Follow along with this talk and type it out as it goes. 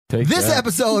This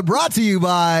episode brought to you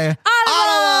by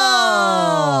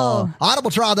Audible!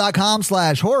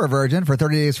 Audibletrial.com/horror virgin for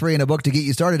 30 days free and a book to get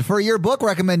you started. For your book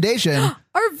recommendation...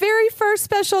 Our very first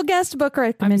special guest book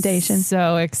recommendation. I'm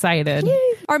so excited. Yay.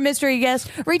 Our mystery guest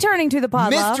returning to the pod.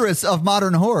 Mistress of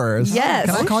modern horrors. Yes.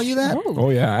 Can I call you that? Oh,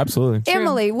 yeah, absolutely.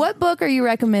 Emily, what book are you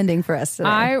recommending for us today?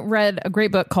 I read a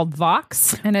great book called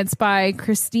Vox, and it's by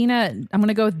Christina, I'm going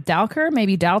to go with Dalker,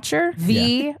 maybe Dalcher.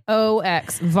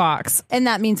 V-O-X, Vox. And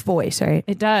that means voice, right?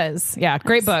 It does. Yeah,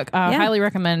 great book. Highly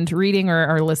recommend reading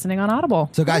or listening on Audible.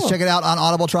 So guys, check it out on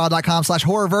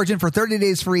audibletrial.com/horror virgin for 30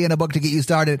 days free and a book to get you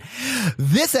started.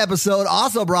 This episode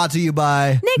also brought to you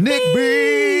by Nick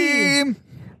B.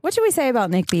 What should we say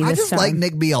about Nick B this I just time? like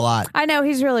Nick B a lot. I know,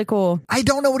 he's really cool. I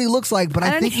don't know what he looks like, but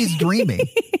I think he's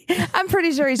dreamy. I'm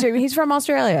pretty sure he's dreamy. He's from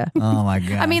Australia. Oh, my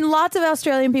God. I mean, lots of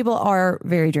Australian people are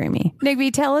very dreamy. Nick B,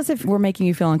 tell us if we're making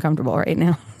you feel uncomfortable right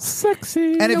now.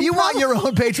 Sexy. And if you want your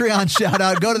own Patreon shout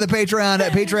out, go to the Patreon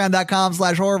at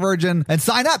patreon.com/horror virgin and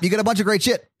sign up. You get a bunch of great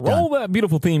shit. Roll that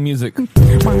beautiful theme music.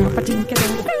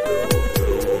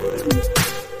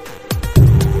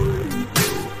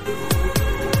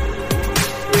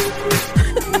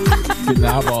 Getting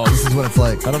eyeballs. This is what it's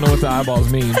like. I don't know what the eyeballs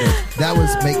mean, but That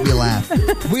was make me laugh.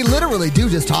 We literally do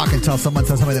just talk until someone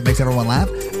says something that makes everyone laugh.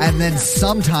 And then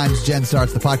sometimes Jen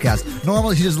starts the podcast.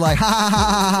 Normally she's just like, ha ha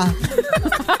ha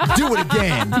ha. Do it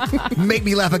again. Make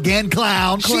me laugh again,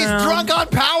 clown. She's drunk on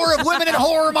Power of Women in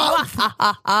Horror Month. Welcome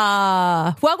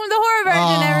to Horror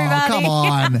Virgin, everybody. Come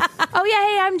on. Oh, yeah.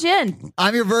 Hey, I'm Jen.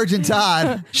 I'm your virgin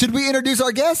Todd. Should we introduce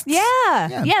our guests?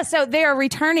 Yeah. So they're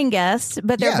returning guests,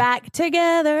 but they're back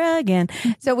together again.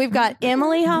 So we've got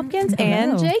Emily Hopkins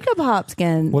and Jacob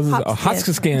Hopkins. what is it?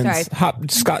 Hopskins. Sorry.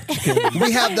 Hopscotchkins.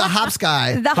 We have the Hop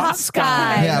Sky. The Hop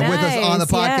Sky. Yeah, with us on the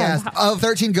Nice, podcast of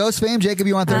 13 Ghosts fame. Jacob,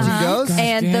 you on 13 Ghosts?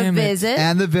 And The Damn it. Visit.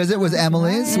 And The Visit was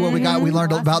Emily's, where we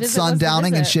learned Last about visit was The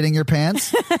sundowning and Visit. shitting your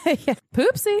pants.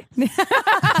 Poopsie.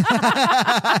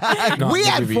 We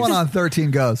had fun on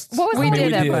 13 Ghosts. What was I we mean, did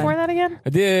we that did. before that again? I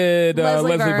did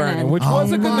Leslie Leslie Vernon. Vernon, which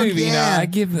was a good fuck movie. yeah. I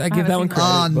give that one credit.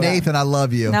 Oh, but- Nathan, I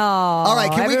love you. No. All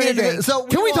right, can we get into everybody it? So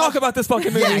Can we talk about this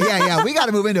fucking movie? Yeah. We got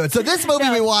to move into it. So this movie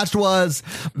we watched was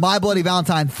My Bloody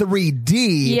Valentine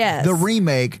 3D, Yes. the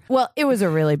remake. Well, it was a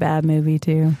really bad movie,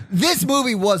 too. This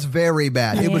movie was very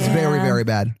bad. It was very, very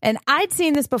bad. And I'd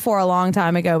seen this before a long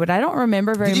time ago, but I don't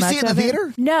remember very Did you much see it in of the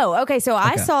theater? No. Okay, so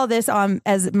I saw this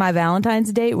as my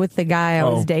Valentine's date with the guy I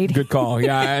was dating. Good call.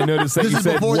 Yeah, I noticed that This you is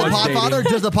said before the was Podfather?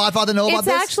 dating. Does the Podfather know about It's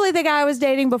this? actually the guy I was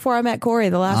dating before I met Corey.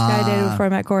 The last guy I dated before I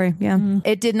met Corey. Yeah.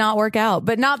 It did not work out,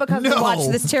 but not because we No.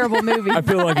 watched this terrible movie. I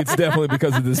feel like it's definitely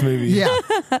because of this movie. Yeah.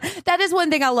 That is one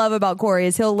thing I love about Corey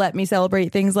is he'll let me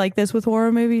celebrate things like this with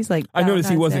horror movies. Like I noticed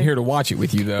he Valentine's wasn't Day. here to watch it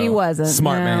with you, though. He wasn't,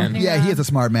 Smart no. man. Yeah, he is a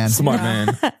smart man. Smart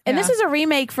man. And this is a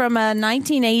remake from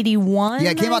 1981.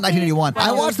 Yeah, it came out in 1981.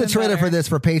 I watched the trailer for this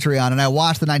for Patreon, and I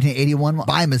watched the 1981 one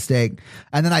by mistake.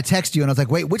 And then I texted you, and I was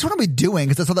like, wait, which one are we doing?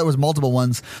 Because I saw there was multiple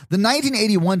ones. The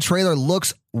 1981 trailer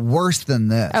looks worse than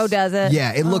this. Oh, does it?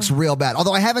 Yeah, it looks real bad.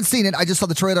 Although I haven't seen it. I just saw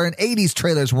the trailer, and 80s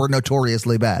trailers were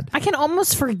notoriously bad. I can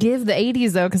almost forgive the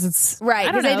 80s, though, because it's... Right,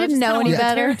 I don't 'cause they know, didn't it's know kinda any like the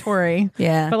better. territory.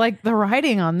 Yeah. But, like, the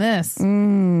writing on this...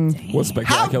 Was How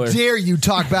spectacular. dare you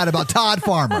talk bad about Todd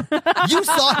Farmer? You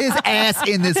saw his ass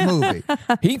in this movie.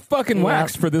 He fucking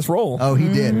waxed for this role. Oh, he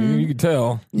did. You could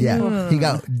tell. Yeah, he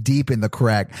got deep in the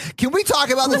crack. Can we talk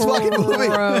about this fucking movie? I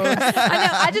know.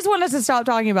 I just want us to stop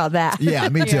talking about that. Yeah,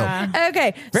 me too. Yeah.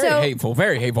 Okay. Very so hateful.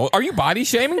 Very hateful. Are you body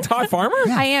shaming Todd Farmer?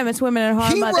 I am. It's Women in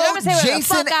Horror He Month. I'm wrote gonna say what the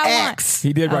Jason fuck I want. X.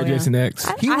 He did write yeah. Jason X.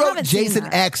 He I wrote haven't seen Jason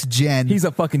that. X, Jen. He's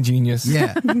a fucking genius.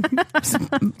 Yeah.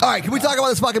 All right, can we talk about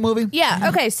this fucking movie? Yeah.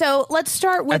 Okay. So let's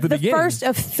start with At the the beginning. first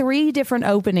of 3 different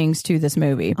openings to this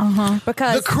movie.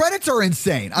 Because The credits are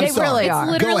insane. I'm They sorry. really It's are.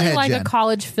 Go literally ahead, like Jen. a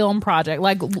college film project.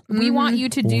 Like, we want you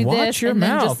to do Watch this your and then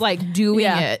mouth. just, like, doing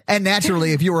Yeah. it. And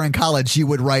naturally, if you were in college, you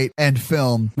would write and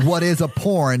film what is a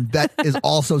porn that is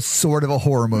also sort of a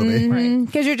horror movie.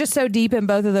 because you're just so deep in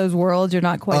both of those worlds, you're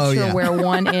not quite Oh, sure yeah. where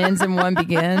one ends and one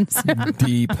begins.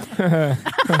 Deep.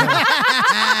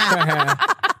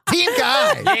 Team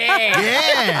guy.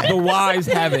 Yeah. The wise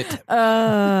have it. The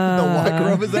white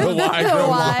girl is that? The wise. The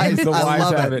wise. The I wise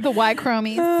love have it. it. The Y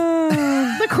chromies.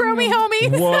 the chromie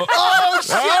homies. Whoa. Oh,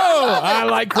 shit. Oh, I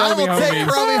like I Chromie will take homies.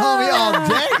 Chromie Homie all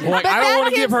day. Like, I don't want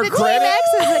to give her credit.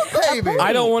 Baby.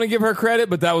 I don't want to give her credit,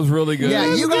 but that was really good.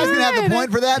 Yeah, you guys can have the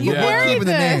point for that, but Yeah. we're keeping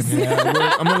the name. this.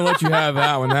 Yeah, I'm going to let you have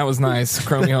that one. That was nice.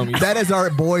 Chromie homies. That is our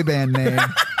boy band name.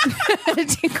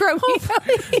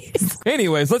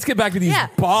 Anyways, let's get back to these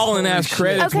balling ass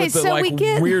credits with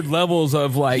the weird levels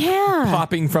of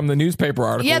popping from the newspaper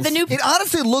articles. Yeah, It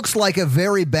honestly looks like a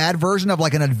very bad version of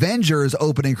like an Avengers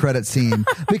opening credit scene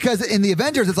because in the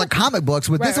Avengers it's like comic books.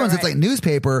 With this one's it's like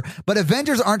newspaper, but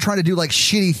Avengers aren't trying to do like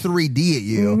shitty 3D at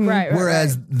you.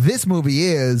 Whereas this movie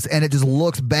is, and it just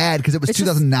looks bad because it was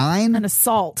 2009. An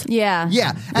assault. Yeah.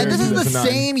 And this is the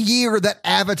same year that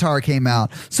Avatar came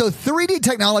out. So 3D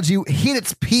technology hit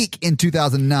its peak in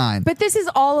 2009. But this is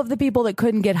all of the people that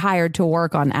couldn't get hired to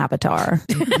work on Avatar.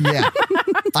 Yeah.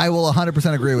 I will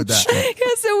 100% agree with that.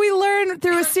 So we learned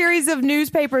through a series of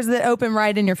newspapers that open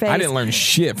right in your face. I didn't learn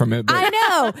shit from it. But. I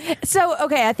know. So,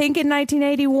 okay, I think in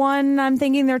 1981, I'm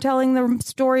thinking they're telling the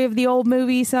story of the old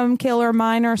movie, some killer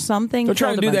miner or something. They're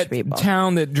trying to do that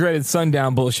town that dreaded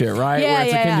sundown bullshit, right? Yeah, where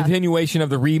it's a continuation of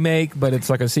the remake, but it's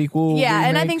like a sequel. Yeah,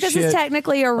 and I think this is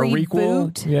technically a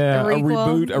reboot. Yeah, a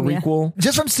requel.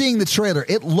 Just from seeing the trailer,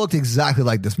 it looked exactly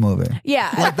like this movie. Yeah.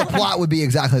 Like the plot would be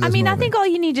exactly this movie. I think all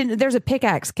you need to there's a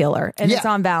pickaxe killer, and it's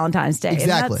on Valentine's Day.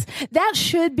 Exactly. And that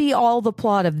should be all the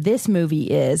plot of this movie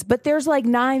is, but there's like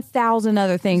 9,000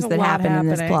 other things that happen in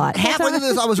this plot. Halfway through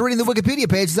this, I was reading the Wikipedia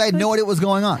page because I had no idea what was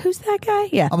going on. Who's that guy?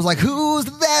 Yeah. I was like, who's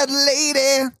that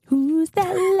lady? Who's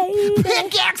that lady?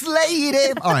 Pickaxe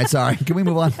lady. All right, sorry. Can we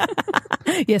move on?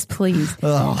 Yes, please.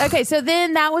 Okay, so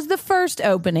then that was the first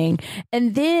opening,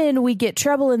 and then we get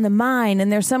trouble in the mine,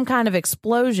 and there's some kind of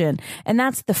explosion, and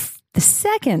that's the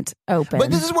second open. But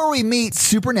this is where we meet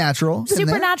Supernatural.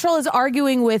 Supernatural is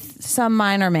arguing with some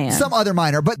miner man. Some other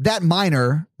miner, but that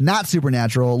miner, not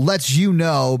Supernatural, lets you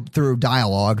know through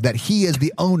dialogue that he is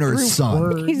the owner's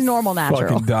son. He's normal natural.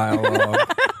 Fucking dialogue.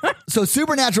 So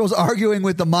Supernatural is arguing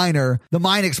with the miner, the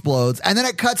mine explodes, and then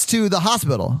it cuts to the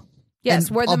hospital. Yes,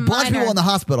 and where the a bunch of people in the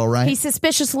hospital, right? He's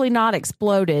suspiciously not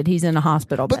exploded. He's in a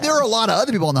hospital But bed. there are a lot of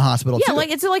other people in the hospital, too. Yeah,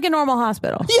 like it's like a normal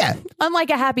hospital. Yeah.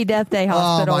 Unlike a Happy Death Day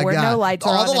hospital where no lights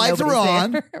are on. All the lights are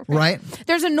on, right?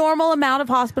 There's a normal amount of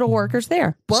hospital workers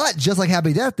there. But just like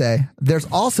Happy Death Day, there's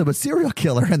also a serial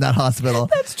killer in that hospital.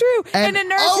 That's true. And a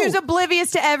nurse who's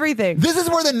oblivious to everything. This is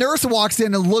where the nurse walks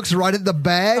in and looks right at the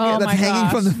bag that's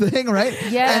hanging from the thing, right?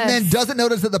 Yes. And then doesn't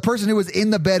notice that the person who was in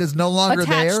the bed is no longer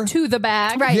attached there. to the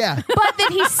bag. Right. Yeah. But that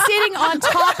he's sitting on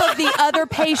top of the other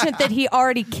patient that he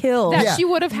already killed. That she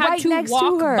would have had Right to next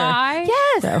walk to her. by.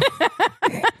 Yes.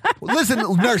 Listen,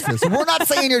 nurses, we're not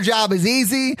saying your job is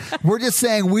easy. We're just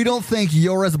saying we don't think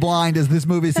you're as blind as this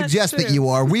movie suggests that you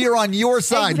are. We are on your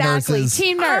side, Exactly. nurses.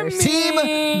 Team nurse.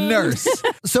 Team nurse.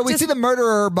 So we see the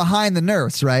murderer behind the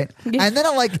nurse, right? And then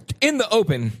in the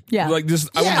open. Yeah. Like just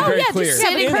I want to be very just clear.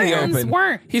 sitting In the curtains open.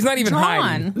 weren't He's not even drawn.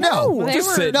 hiding. No, They just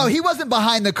were- sitting. no, he wasn't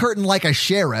behind the curtain like a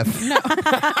sheriff.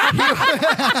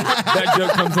 That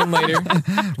joke comes in later.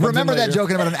 Remember that joke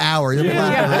in about an hour. You'll be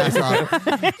laughing your ass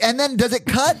off. And then does it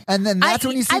cut? And then that's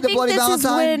when you see the Bloody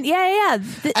Valentine?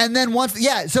 And then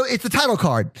so it's the title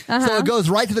card. So it goes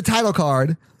right to the title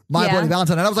card. My Bloody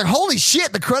Valentine. And I was like, holy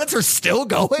shit, the credits are still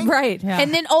going? Right. Yeah.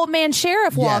 And then Old Man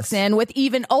Sheriff walks in with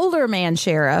even older man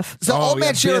sheriff. So Old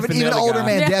Man Sheriff and even older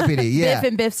man deputy. Yeah. Biff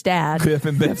and Biff's dad. Biff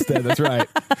and Biff's dead. That's right.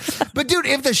 But dude,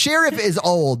 if the sheriff is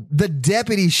old, the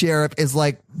deputy sheriff is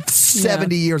like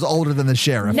 70 years older than the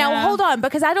sheriff. Now, hold on,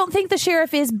 because I don't think the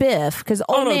sheriff is Biff, because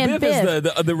Old Man Biff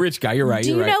is the rich guy. You're right.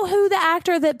 Do you know who the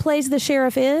actor that plays the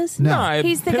sheriff is? No.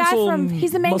 He's the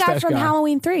he's the main guy from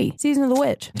Halloween 3, Season of the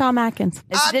Witch, Tom Atkins.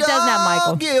 It doesn't have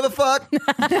Michael. Give a fuck.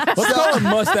 Let's call him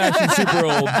Mustache and Super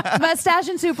Old. Mustache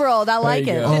and Super Old. I like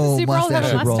you it. go. Oh, Super Old have a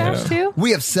Super Old. mustache too? We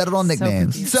have settled on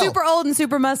nicknames. So, Super Old and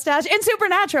Super Mustache and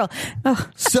Supernatural. Oh.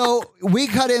 so we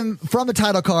cut him from the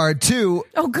title card to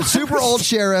Super Old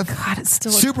Sheriff. God, it's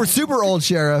still super old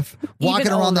sheriff walking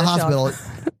Even around the older hospital.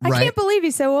 I Right. can't believe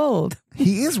he's so old.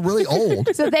 He is really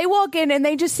old. So they walk in and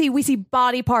we see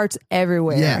body parts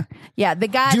everywhere. Yeah. Yeah. The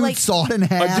guy Dude sawed in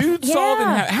half. A dude sawed in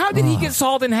half. How did he get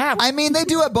sawed in half? I mean, they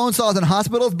do have bone saws in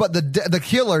hospitals, but the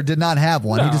killer did not have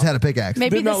one. He No. just had a pickaxe.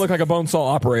 Maybe Did not look like a bone saw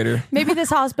operator. Maybe this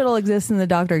hospital exists in the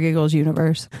Dr. Giggles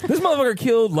universe. This motherfucker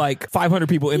killed like 500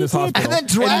 people in this hospital. And then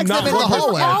drags not them in the one person-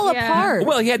 hallway. All Yeah. apart.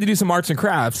 Well, he had to do some arts and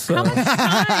crafts. So. How much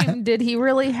time did he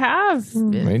really have? He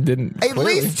didn't. At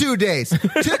clearly. least 2 days.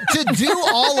 To do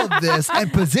all of this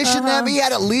and position them, he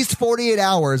had at least 48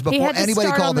 hours He before had to anybody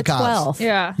start on called the cops. 12th.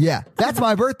 Yeah. Yeah, that's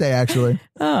my birthday, actually.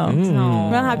 Oh.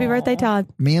 Well, happy birthday, Todd.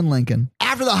 Me and Lincoln.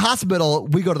 After the hospital,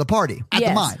 we go to the party at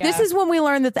the mine. This is when we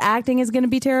learn that the acting is going to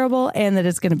be terrible and that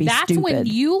it's going to be That's stupid. when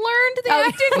you learned the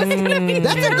acting was going to be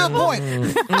That's a good point.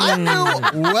 I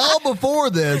knew well before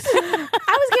this. I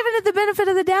was giving it the benefit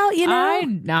of the doubt, you know?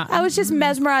 I'm not. I was just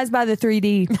mesmerized by the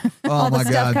 3D. Oh All the my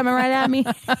stuff God. coming right at me.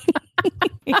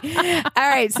 All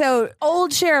right, so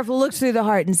old sheriff looks through the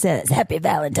heart and says, "Happy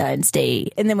Valentine's Day."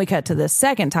 And then we cut to the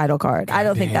second title card. I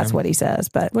don't think that's what he says,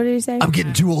 but what did he say? I'm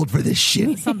getting too old for this shit.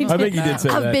 I think he did say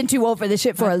that. I've been too old for this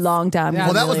shit for a long time.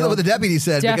 Well, that was what the deputy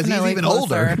said because he's even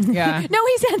older. Yeah. No,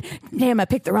 he said, "Damn, I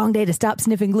picked the wrong day to stop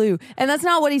sniffing glue." And that's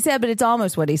not what he said, but it's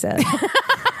almost what he said.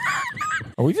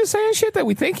 Are we just saying shit that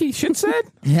we think he should said?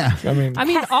 Yeah. I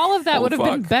mean, all of that would have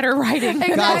been better writing.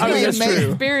 Exactly. Guys, I mean, that's true.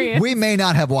 Experience. we may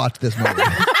not have watched this movie.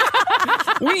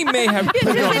 We may have put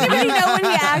Does it on anybody mute know what he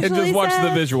and actually just watch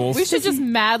said? the visuals. We should just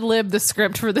Mad Lib the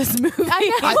script for this movie.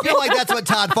 I feel like that's what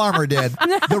Todd Farmer did,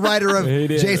 the writer of He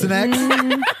did. Jason X.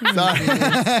 Sorry.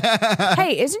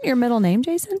 Hey, isn't your middle name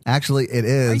Jason? Actually, it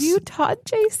is. Are you Todd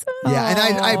Jason? Yeah,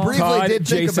 and I briefly Todd did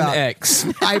think Jason about X.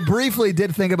 I briefly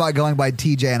did think about going by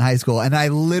TJ in high school, and I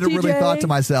literally TJ. thought to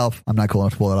myself, I'm not cool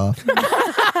enough to pull it off.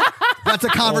 That's a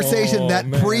conversation that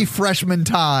man. pre-freshman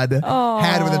Todd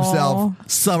had with himself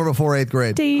summer before 8th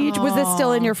grade. Was this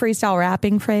still in your freestyle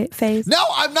rapping phase? No,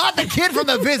 I'm not the kid from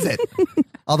The Visit.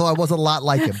 Although I was a lot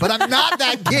like him, but I'm not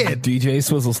that kid. DJ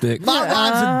Swizzlestick. My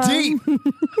rhymes are deep.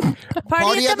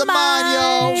 Party at the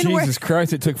mine, yo. Jesus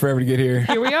Christ, it took forever to get here.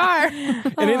 Here we are.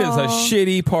 And it is a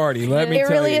shitty party, let me It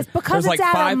tell really you. is, because There's it's like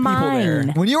at a 5 people there.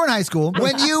 mine. When you were in high school,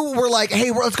 when you were like,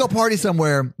 hey, let's go party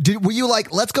somewhere, were you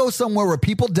like, let's go somewhere where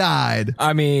people died?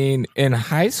 I mean, in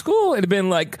high school, it'd have been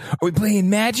like, are we playing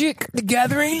Magic the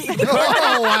Gathering?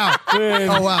 Oh, wow.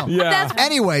 Oh, wow. Yeah.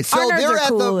 Anyway, so Our nerds they're are at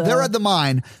cool, they're though. at the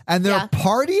mine and they're Yeah.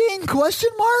 partying? Question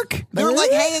mark? They're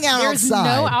like hanging out There's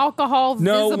outside. no alcohol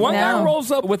No, visible. one guy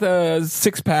rolls up with a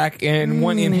 6-pack and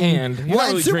one in hand. He's Well, not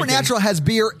and really Supernatural has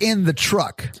beer in the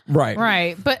truck. drinking. Right.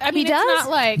 Right. But I mean, He it's does? not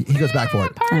like He goes back for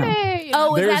it. party.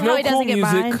 Oh, is There's that no how he cool doesn't get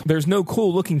music. mine? There's no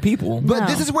cool looking people. But No.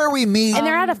 this is where we meet. And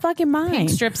they're at a fucking mine. Pink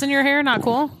strips in your hair, not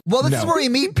cool. Well, this is No. where we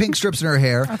meet Pink Strips in her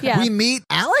hair. Yeah. We meet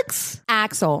Alex?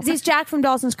 Axel. He's Jack from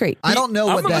Dawson's Creek. I don't know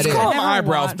I'm what gonna that just is. call them Never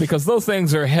eyebrows watched. because those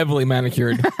things are heavily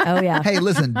manicured. Oh, yeah. Hey,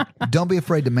 listen, don't be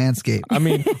afraid to manscape. I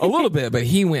mean, a little bit, but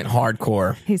he went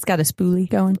hardcore. He's got a spoolie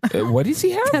going. What does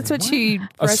he have? That's what she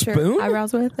brush her spoon?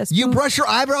 eyebrows with. A You spoon- brush your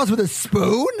eyebrows with a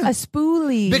spoon? a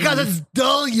spoolie. Because it's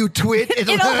dull, you twit.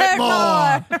 It'll hurt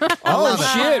more.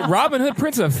 Oh shit! Robin Hood,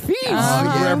 Prince of Thieves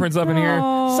yeah. reference up in here.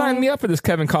 Sign me up for this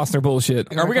Kevin Costner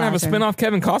bullshit. Are we gonna have a Costner. spin-off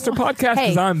Kevin Costner podcast? Because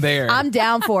Hey, I'm there. I'm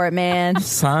down for it, man.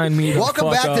 Sign me. The Welcome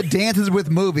fuck back up. to Dances with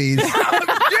Movies.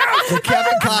 The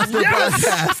Kevin Costner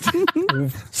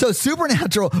podcast. So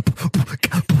Supernatural.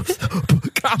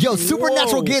 Yo,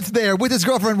 Supernatural Whoa. gets there with his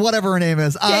girlfriend, whatever her name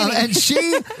is, and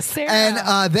she Sarah.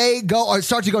 and they go or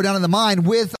start to go down in the mine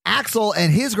with Axel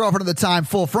and his girlfriend at the time,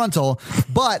 Full Frontal.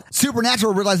 But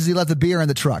Supernatural realizes he left the beer in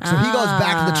the truck, so he goes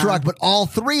back to the truck. But all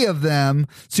 3 of them,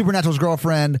 Supernatural's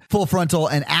girlfriend, Full Frontal,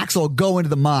 and Axel, go into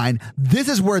the mine. This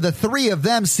is where the 3 of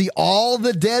them see all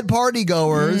the dead party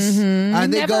goers,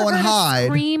 and they Never go and heard a hide.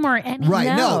 scream or anything. Right?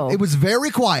 No, No. it was very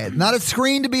quiet, not a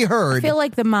scream to be I heard. feel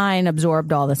like the mine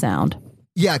absorbed all the sound.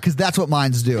 Yeah, because that's what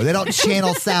mines do. They don't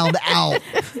channel sound out.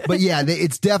 But yeah,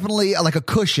 it's definitely like a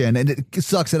cushion and it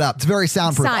sucks it up. It's very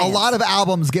soundproof. Science. A lot of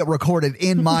albums get recorded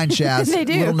in mine shafts. They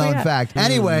do, Little known yeah. fact.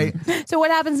 Anyway, So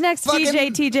what happens next? Fucking-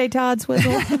 TJ Todd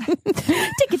Swizzle.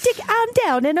 tick, I'm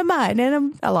down in a mine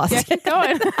and I lost it. Keep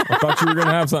going. I thought you were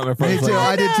gonna have something. me First. too.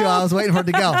 I did too. I was waiting for it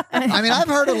to go. I mean, I've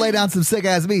heard her lay down some sick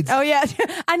ass beats. Oh yeah,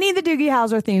 I need the Doogie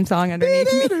Howser theme song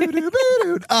underneath me.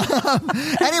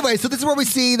 Anyway, so this is where we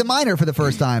see the miner for the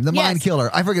first time. The mine Yes. killer.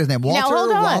 I forget his name. Now,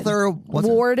 hold on. Walther. What's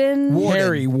it? Warden.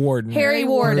 Harry Warden. Harry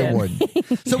Warden. Warden.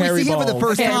 So Harry we see him for the Balls.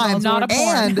 first Harry time. Balls, not a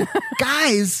porn. And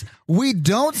guys, we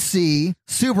don't see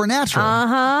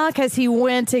Supernatural. Because he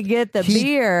went to get the He-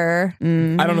 beer. I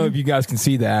don't know if you guys can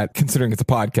see that, considering it's a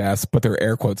podcast, but there are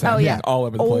air quotes happening yeah. all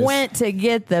over the place. Went to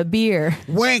get the beer.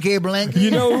 Wanky blanky.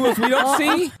 You know who else we don't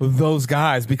see? Those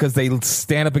guys, because they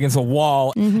stand up against a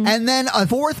wall. And then a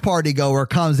 4th party goer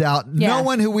comes out. Yeah. No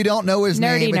one who we don't know his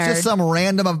Nerdy name. It's just nerd. some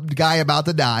random guy about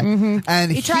to die.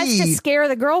 And He tries to scare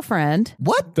the girlfriend.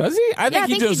 What? Does he? I think I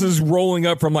he think just he- is rolling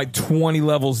up from like 20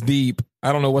 levels deep.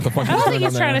 I don't know what the fuck I don't he's think doing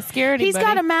he's on trying there. to scare anybody. He's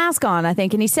got a mask on, I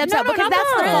think, and he steps No, up no, because no,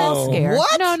 that's no. friend scared.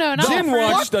 What? No, not Jen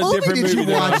friend. watched a What movie different did movie you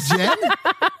than watch, us.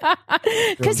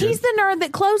 Jen? Because he's the nerd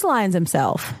that clotheslines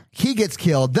himself. He gets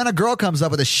killed. Then a girl comes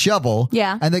up with a shovel.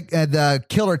 Yeah. And the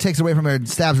killer takes it away from her and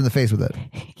stabs her in the face with it.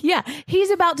 Yeah, he's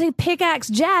about to pickaxe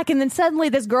Jack, and then suddenly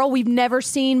this girl we've never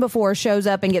seen before shows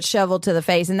up and gets shoveled to the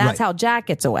face, and that's how Jack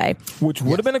gets away. Which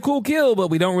would have been a cool kill, but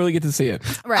we don't really get to see it.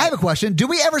 Right. I have a question. Do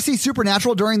we ever see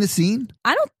Supernatural during the scene?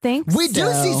 I don't think we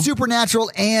do see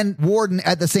Supernatural and Warden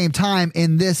at the same time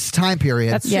in this time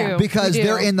period. That's true. Because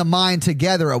they're in the mine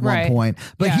together at one point.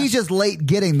 But he's just late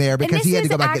getting there because he had to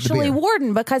go back and get the beer. Actually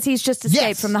Warden because he's just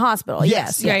escaped from the hospital.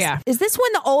 Yes. Yeah. Is this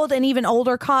when the old and even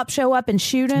older cops show up and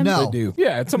shoot him? No. They do.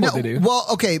 Yeah, it's somewhat they do. Well,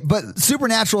 okay, but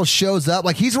Supernatural shows up.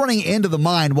 Like, he's running into the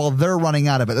mine while they're running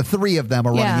out of it. The three of them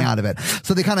are running out of it.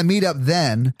 So they kind of meet up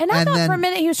then. And I thought for a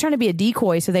minute he was trying to be a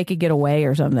decoy so they could get away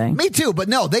or something. Me too, but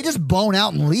no, they just bone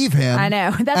out and leave him. I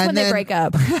know. That's when they break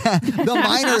up. The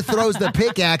miner throws the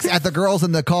pickaxe at the girls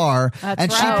in the car,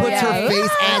 and she puts her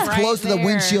face as close to the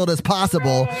windshield as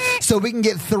possible so we can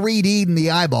get 3D'd in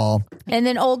the eyeball. And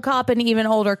then old cop and even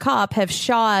older cop have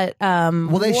shot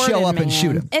they show up and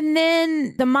shoot him. And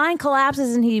then the mine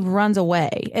collapses and he runs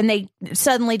away. And they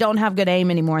suddenly don't have good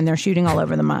aim anymore and they're shooting all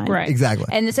over the mine. Right. Exactly.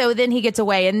 And so then he gets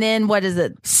away. And then what is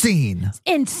it? Scene.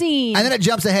 And then it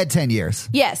jumps ahead 10 years.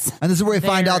 Yes. And this is where we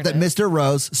find out that Mr.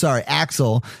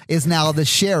 Axel, is now the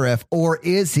sheriff, or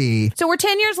is he? So we're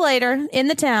 10 years later in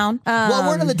the town. Well,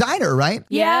 we're in the diner, right?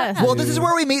 Yeah. Well, this is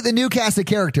where we meet the new cast of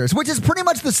characters, which is pretty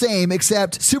much the same,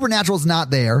 except Supernatural's not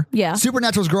there. Yeah.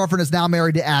 Supernatural girlfriend is now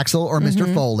married to Axel, or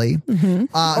Mr. Foley.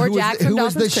 Or Jack from who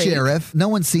was the Dawson's Creek. sheriff. No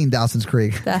one's seen Dawson's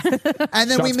Creek. And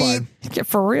then we meet...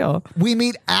 For real. We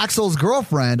meet Axel's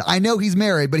girlfriend. I know he's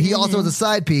married, but he also has a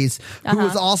side piece who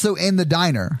was also in the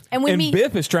diner. And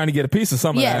Biff is trying to get a piece of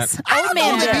some of that. Old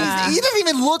man He doesn't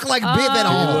even look like Biff at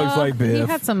all. He looks like Biff.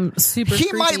 He had some super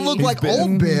He might look like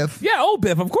old Biff. Yeah, old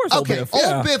Biff. Of course, old Okay, Biff.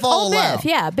 old Biff all Old allowed. Biff,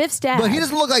 yeah. Biff's dad. But he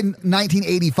doesn't look like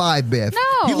 1985 Biff.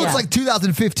 No. He looks like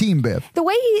 2015 Biff. The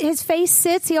way his face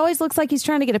sits, he always looks like he's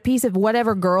trying to get a piece of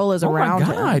whatever girl is around Oh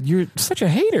my God, him. you're such a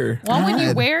hater. Well, when you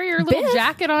God. wear your little Biff.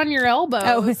 jacket on your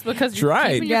elbows because you're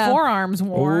right. keeping your forearms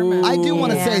warm. Ooh. I do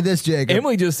want to Yeah. say this, Jacob.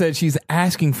 Emily just said she's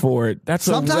asking for it. That's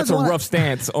a rough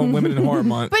stance on Women in Horror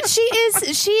Month. But she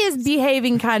is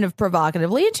behaving kind of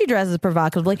provocatively, and she dresses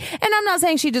provocatively. And I'm not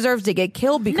saying she deserves to get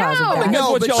killed because of that. That's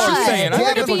what but y'all are she's saying. I think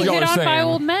that's to what be y'all hit are on by saying.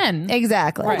 old men.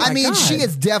 Exactly. Right. I mean, God. she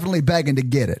is definitely begging to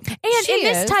get it. And She in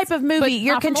this is, type of but movie,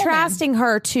 you're not from old contrasting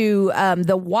her to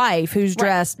the wife who's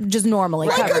dressed just normally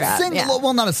Like covered a up. single, Yeah.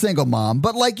 well, not a single mom,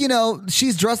 but like,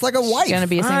 she's dressed like a wife. She's gonna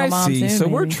be a single I mom see. soon. So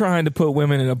we're maybe. trying to put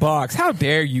women in a box. How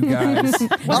dare you guys?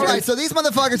 All right, so these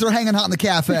motherfuckers are hanging out in the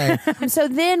cafe. So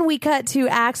then we cut to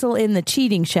Axel in the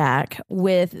cheating shack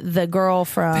with the girl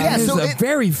from. Yeah, This so is a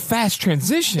very fast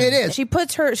transition. It is. She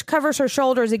covers her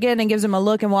shoulders again and gives him a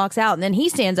look and walks out. And then he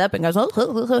stands up and goes, "Oh, oh,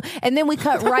 oh, oh." And then we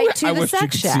cut right to I the wish sex you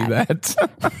could shack. see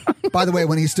that. By the way,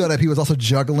 when he stood up, he was also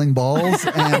juggling balls,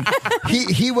 and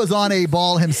he was on a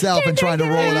ball himself and trying to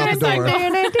roll it out the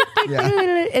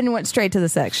door. And went straight to the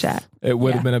sex shack. It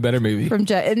would have been a better movie.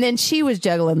 And then she was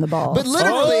juggling the ball. But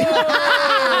literally,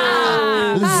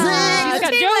 zing!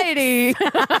 lady.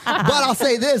 But I'll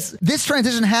say this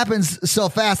transition happens so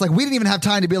fast. Like, we didn't even have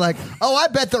time to be like, oh, I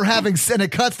bet they're having, and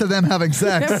it cuts to them having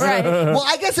sex. Right. Well,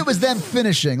 I guess it was them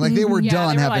finishing. Like, they were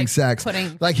done they were, having like, sex.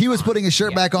 putting- Like, he was putting his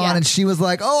shirt back on, and she was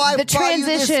like, oh, I The bought you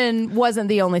this. transition wasn't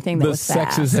the only thing that The was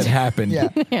sexes fast. had happened. Yeah.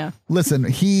 Yeah. Listen,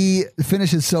 he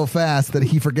finishes so fast that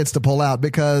he forgets to pull out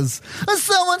because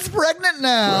someone's pregnant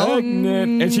now.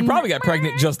 Pregnant. And she probably got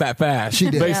pregnant just that fast. She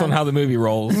did. Based on how the movie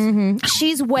rolls.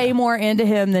 She's way more into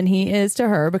him than he is to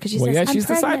her because she Well, says, yeah, I'm she's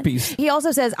the side pregnant. piece. He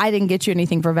also says, I didn't get you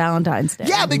anything for Valentine's Day.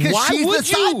 Yeah, because Why she's the would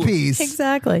side you? piece.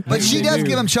 Exactly. But she They does do.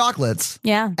 give him chocolates.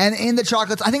 Yeah. And in the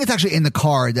chocolates, I think it's actually in the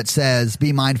card that says,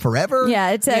 be mine forever. Yeah,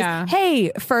 it says, Yeah.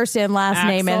 hey, first and last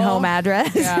name and Axel. home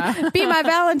address. Yeah. Be my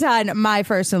Valentine, my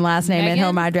first and last name and Megan?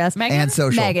 home address. Megan? And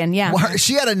social. Megan, yeah. Well,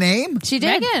 she had a name? She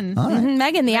did. Megan. Mhm,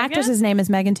 Megan. The actress's name is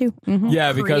Megan, too. Mhm.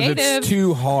 Yeah, because Creative. it's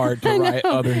too hard to write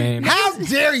other names. How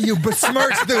dare you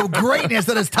besmirch the greatness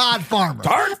that is Todd Farmer?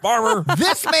 Darn farmer.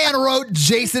 This man wrote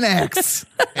Jason X.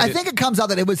 I think it comes out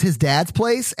that it was his dad's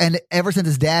place, and ever since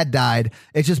his dad died,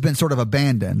 it's just been sort of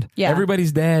abandoned. Yeah.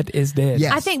 Everybody's dad is dead.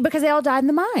 Yes. I think because they all died in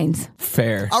the mines.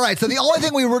 Fair. All right, so the only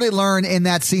thing we really learn in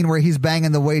that scene where he's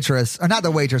banging the waitress, or not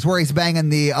the waitress, where he's banging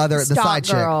the Stock side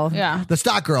girl. chick. Yeah. The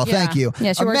stock girl, thank you.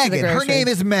 Yeah, she works at the Megan. Her grocery. name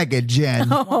is Megan, Jen.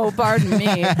 Oh, pardon me.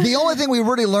 The only thing we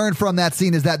really learned from that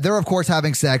scene is that they're, of course,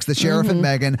 having sex, the sheriff and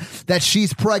Megan, that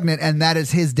she's pregnant, and that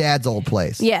is his dad's old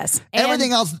place. Yes. And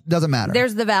Everything else doesn't matter.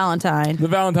 There's the Valentine. The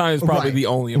Valentine is probably Right. the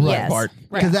only important Yes. part.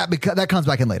 because that comes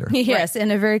back in later. Yes,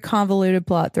 in a very convoluted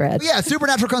plot thread. Yeah,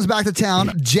 Supernatural comes back to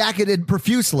town, jacketed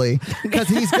profusely, because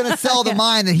he's going to sell the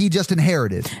mine that he just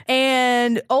inherited.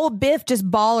 And old Biff just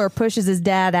baller pushes his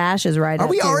dad ashes right up. Are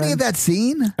we already him. at that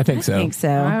scene? I think so. I think so.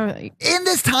 In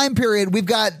this time period, we've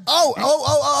got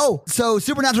so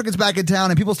Supernatural gets back in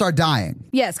town and people start dying.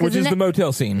 Yes, which is the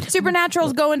motel scene.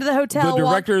 Supernatural's going to the hotel. The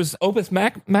director's Opus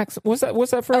Max. What's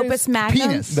that phrase? Opus Magnum.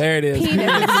 Penis. There it is. Penis.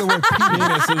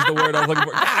 Penis is the word I was looking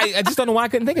for. I just don't know why I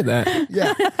couldn't think of that.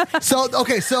 Yeah. So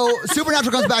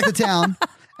Supernatural comes back to town.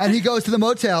 And he goes to the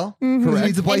motel. Mm-hmm. He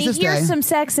needs a place and he to stay. hears some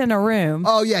sex in a room.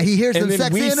 Oh, yeah. He hears some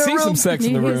sex in a room. We see some sex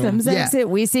in the room.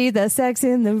 We see the sex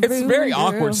in the room. It's very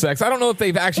awkward sex. I don't know if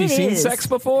they've actually seen sex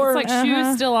before. It's like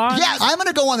shoes still on. Yeah, I'm going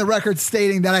to go on the record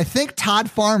stating that I think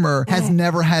Todd Farmer has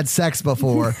never had sex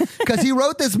before. Because he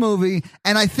wrote this movie,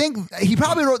 and I think he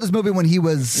probably wrote this movie when he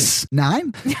was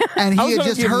 9. And he had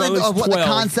just heard of what 12. The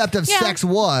concept of sex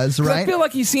was, right? I feel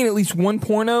like he's seen at least one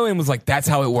porno and was like, that's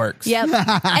how it works. Yep.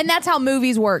 And that's how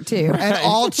movies work, too. And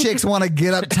all chicks want to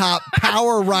get up top,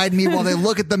 power ride me while they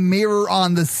look at the mirror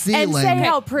on the ceiling. And say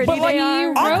how pretty they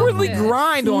are. Awkwardly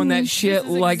grind on that shit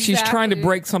like she's trying to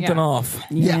break something off.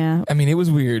 Yeah. I mean, it was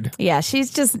weird. Yeah,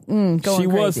 she's just going She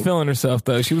was crazy. feeling herself,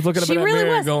 though. She was looking up in that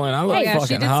mirror and going, I look fucking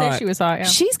she did hot. say she was hot, yeah.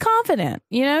 She's confident.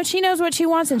 You know, she knows what she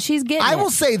wants and she's getting I it. will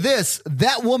say this,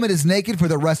 that woman is naked for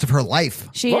the rest of her life.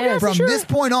 She is. From this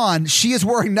point on, she is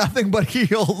wearing nothing but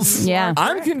heels. Yeah.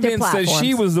 I'm convinced that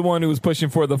she was the one who was pushing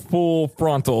for the full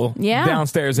frontal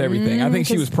downstairs everything. I think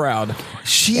she was proud.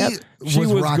 She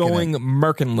was going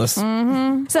merkinless.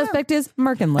 Suspect is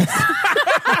merkinless.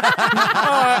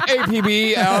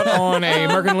 APB out on a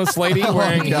merkinless lady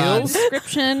wearing heels.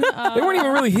 Description. They weren't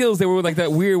even really heels. They were like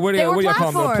that weird, what do you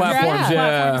call them? The platforms.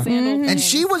 Yeah. And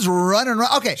she was running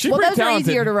around. Okay. She's those talented. are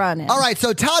easier to run in. All right,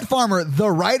 so Todd Farmer, the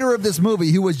writer of this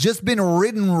movie, who has just been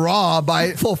ridden raw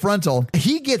by Full Frontal,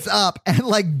 he gets up and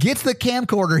like gets the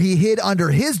camcorder he hid under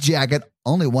his jacket.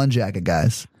 Only one jacket,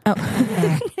 guys. Oh.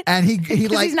 And he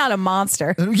like he's not a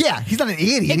monster. Yeah, he's not an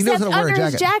idiot. Except he knows how to wear a under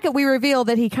jacket. his jacket, we reveal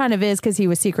that he kind of is because he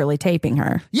was secretly taping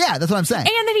her. Yeah, that's what I'm saying.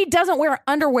 And that he doesn't wear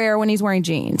underwear when he's wearing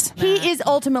jeans. He is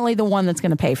ultimately the one that's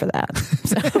going to pay for that.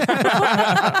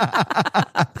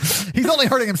 He's only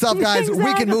hurting himself, guys. Exactly.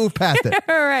 We can move past it.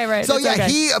 Right. So That's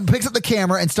okay. he picks up the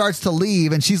camera and starts to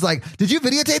leave, and she's like, "Did you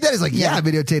videotape that?" He's like, "Yeah, I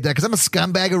videotaped that because I'm a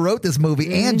scumbag who wrote this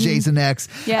movie and Jason X."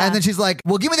 Yeah. And then she's like,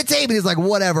 "Well, give me the tape," and he's like,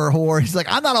 "Whatever, whore." He's like,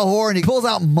 "I'm not a whore," and he pulls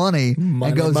out money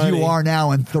and goes, "You are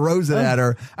now," and throws it at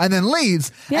her, and then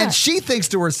leaves. Yeah. And she thinks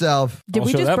to herself, Did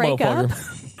we just break up?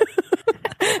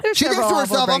 she thinks to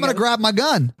herself, "I'm going to grab my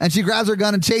gun," and she grabs her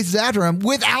gun and chases after him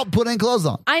without putting clothes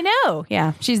on. I know.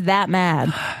 Yeah, she's that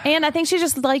mad, and I think she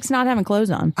just likes not having clothes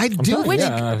on. I do. Which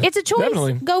it's a choice.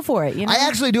 Definitely. Go for it. You know? I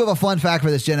actually do have a fun fact for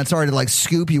this, Jen. Sorry to like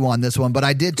scoop you on this one, but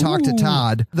I did talk to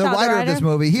Todd, the writer of this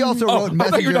movie. He also wrote I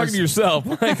messages. thought you were talking to yourself.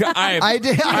 Like, I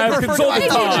did. I have referred to consulted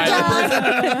myself.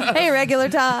 Todd. Hey, regular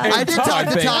Todd. I did talk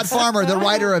to Todd Farmer, the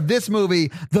writer of this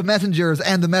movie, The Messengers,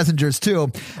 and The Messengers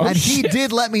 2. And he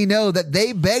did let me know that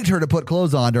they begged her to put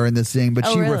clothes on during this scene, but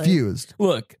she refused.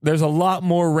 Look, there's a lot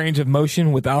more range of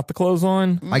motion without the clothes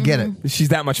on. I get it. She's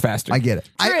that much faster. I get it.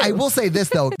 I will say this,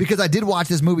 though, because I did watch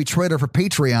this movie trailer for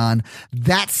Patreon.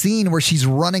 That scene where she's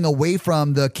running away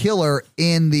from the killer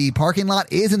in the parking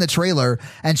lot is in the trailer,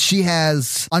 and she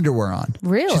has underwear on.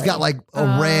 Really? She's got like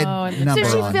a red number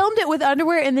So she on. filmed it with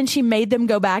underwear, and then she made them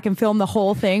go back and film the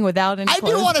whole thing without any I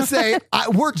clothes. do want to say,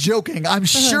 we're joking. I'm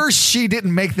sure she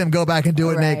didn't make them go back and do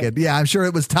it naked. Yeah, I'm sure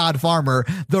it was Todd Farmer,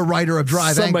 the writer of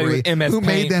Drive Somebody Angry, with MS who made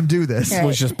Paint them do this.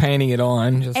 was just painting it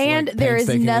on. Just And like there is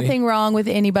painstakingly. nothing wrong with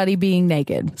anybody being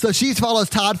naked. So she follows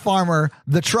Todd Farmer,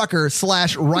 the trucker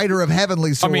 / writer of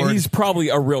Heavenly I Sword. mean, he's probably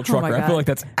a real trucker. I God. feel like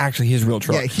that's actually his real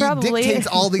truck. Yeah, he Probably. dictates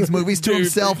all these movies to Dude,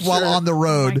 himself for while sure. on the Oh my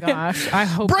road. gosh. I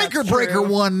hope Breaker that's Breaker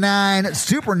true. 19.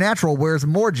 Supernatural wears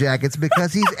more jackets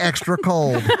because he's extra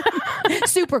cold.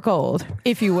 Super cold,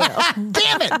 if you will.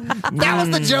 Damn it! That was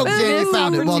the joke, Jay. You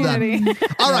found it. Well done. Opportunity.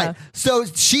 All right. So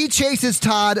she chases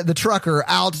Todd, the trucker,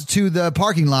 out to the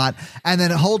parking lot and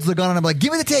then holds the gun on him like,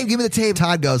 "Give me the tape, give me the tape."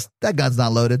 Todd goes, "That gun's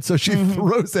not loaded." So she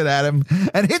throws it at him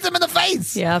and hits him in the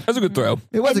face. Yeah. That's a good throw.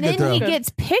 It was And a good then throw. he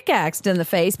gets pickaxed in the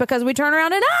face because we turn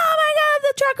around and, oh my God,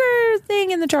 the trucker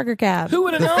thing in the trucker cab. Who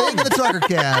would have The known? thing in the trucker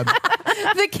cab.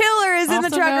 The killer is in the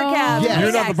Also trucker known- cab. Yeah.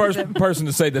 You're not the Pickaxes him. person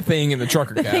to say the thing in the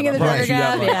trucker cab. Thing in the I trucker promise you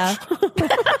that cab, much.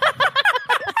 yeah.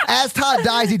 As Todd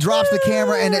dies, he drops the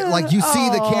camera and you see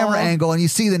the camera angle and you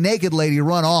see the naked lady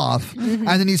run off and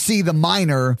then you see the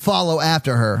miner follow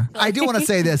after her. I do want to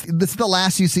say this. This is the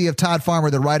last you see of Todd Farmer,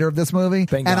 the writer of this movie.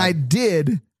 Thank and God. I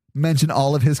did mention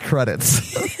all of his credits.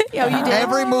 Oh, you did?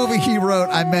 Every movie he wrote,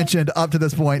 I mentioned up to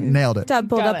this point, nailed it. Todd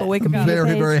pulled up a Wikipedia Very,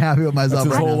 page. very happy with myself.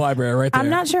 That's his whole library right there. I'm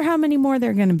not sure how many more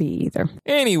there are going to be either.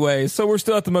 Anyway, so we're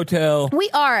still at the motel. We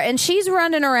are, and she's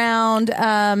running around.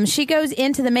 She goes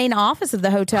into the main office of the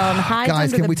hotel and hides Guys,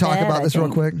 under can the we talk bed, about this real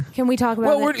quick? Can we talk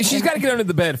about it? She's got to get under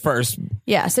the bed first.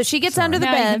 Yeah, so she gets under the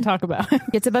Now you bed, can talk about it.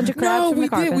 gets a bunch of crabs from the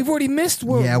carpet. We've already missed.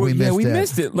 We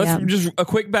missed it. Let's just a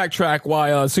quick backtrack.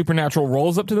 While Supernatural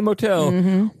rolls up to the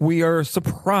motel, we are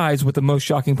surprised with the most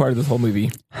shocking part of this whole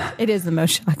movie. It is the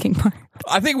most shocking part.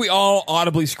 I think we all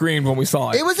audibly screamed when we saw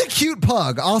it. It was a cute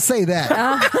pug. I'll say that.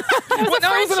 It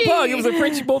wasn't a pug. It was a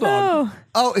Frenchie bulldog.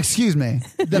 Oh, excuse me.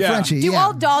 The Yeah. Frenchie. Do yeah.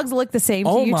 all dogs look the same to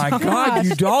Oh you? my Tom? God,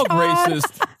 you dog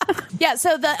racist. Yeah,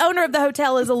 so the owner of the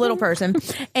hotel is a little person,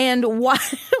 and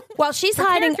while she's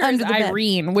hiding Character under is the bed,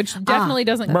 Irene, which definitely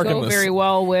doesn't go Merkinless. very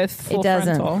well with full it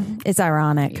doesn't. frontal. It's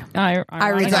ironic. Irene.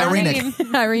 It's ironic.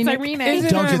 Irene. It's Irene.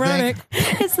 Don't you think?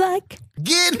 It's like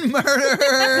Get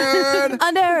murdered.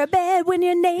 under a bed when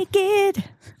you're naked.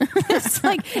 It's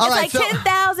like All right, it's like so-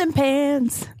 10,000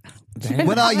 pans.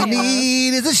 When all you need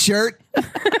is a shirt.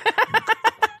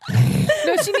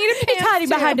 No, she needed He's pants hiding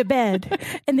too. behind a bed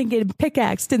and then getting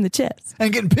pickaxed in the chest.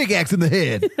 And getting pickaxe in the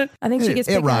head. I think she gets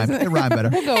It pickaxed. rhymed. It rhymed better.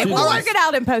 We'll All work it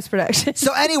out in post production.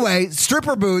 So anyway,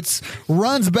 Stripper Boots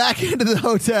runs back into the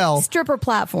hotel. Stripper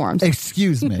platforms.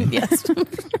 Excuse me. Yes.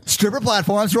 Stripper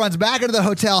platforms, runs back into the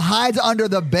hotel, hides under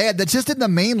the bed that's just in the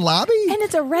main lobby. And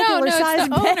it's a No, regular it's size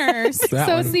the bed. owners. That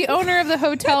So one. it's the owner of the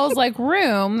hotel's like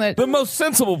room that The most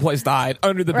sensible place to hide,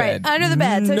 under the Right, bed. under the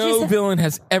bed. So No she's villain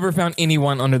has ever found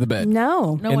anyone under the bed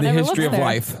no. no in one the ever history looks of there.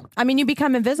 life. I mean, you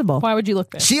become invisible. Why would you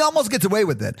look there? She almost gets away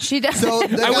with it. She does. So the I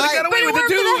would have guy, got away with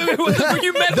it too when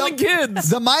you meddling kids.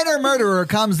 the minor murderer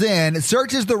comes in,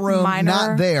 searches the room, Minor.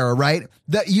 not there, right?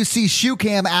 That you see shoe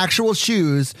cam, actual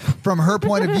shoes from her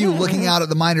point of view, looking out at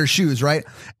the miner's shoes, right?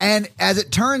 And as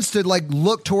it turns to like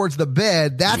look towards the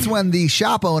bed, that's when the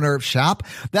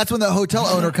that's when the hotel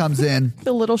owner comes in.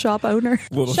 The little shop owner.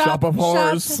 Little shop of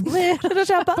horrors. Little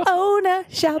shop owner.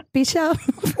 Shoppy shop.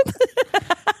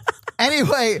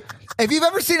 Anyway, if you've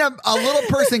ever seen a little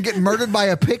person get murdered by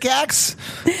a pickaxe,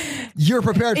 you're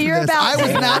prepared for You're this. about I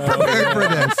was to. not prepared for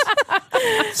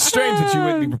this. Strange that you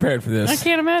wouldn't be prepared for I this.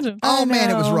 can't imagine. Oh man,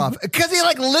 it was know. rough. Because he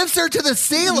like lifts her to the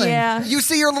ceiling. Yeah. You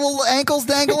see her little ankles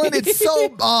dangling. It's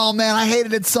so. Oh man, I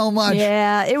hated it so much.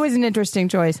 Yeah, it was an interesting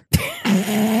choice.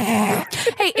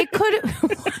 Hey, it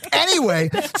could. Anyway,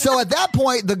 so at that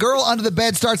point, the girl under the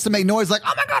bed starts to make noise like,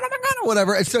 oh my God, or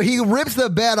whatever. And so he rips the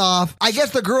bed off. I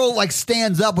guess the girl like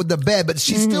stands up with the bed, but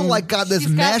she's still like got this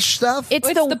She's got- mesh stuff. It's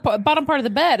It's the bottom part of the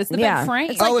bed. It's the yeah. bed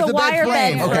frame. It's like Oh, it's the the bed wire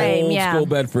frame. bed Okay. frame. Old Yeah. school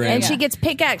bed frame. And Yeah. she gets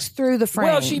pickaxed through the frame.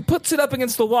 Well, she puts it up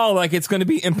against the wall like it's going to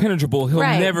be impenetrable. He'll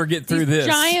Right. never get through These this.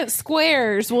 giant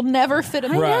squares will never fit a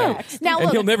Right. pickaxe. Now and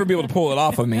look, he'll never be able to pull it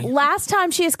off of me. last time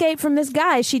she escaped from this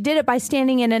guy, she did it by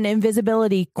standing in an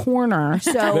invisibility corner.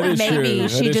 So That is maybe true.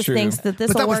 That she is just true. thinks that this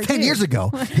But will that was work 10 too. years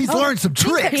ago. He's learned some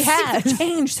tricks. He has.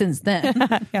 Changed since then.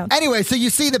 Anyway, so you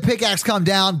see the pickaxe come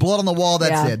down, blood on the wall.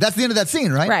 That's Yeah. it. That's the end of that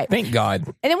scene, right? Right. Thank God.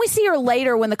 And then we see her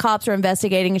later when the cops are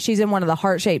investigating, and she's in one of the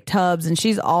heart-shaped tubs, and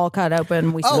she's all cut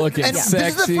open. We see Oh, Looking and this is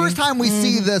sexy. the first time we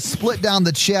see the split down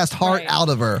the chest heart Right. out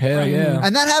of her. Hell yeah.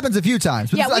 And that happens a few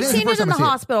times. But yeah, this- I we've think seen this is it in the the first time we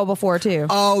see hospital before too.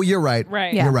 Oh, you're right.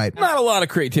 Right. Yeah. You're right. Not a lot of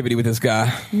creativity with this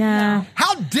guy. Nah.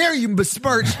 How dare you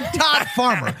besmirch Todd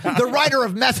Farmer, the writer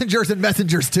of Messengers and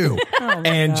Messengers 2?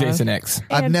 And Jason X.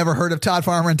 I've never heard of Todd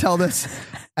Farmer until this,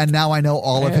 and now I know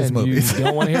all of his And you movies,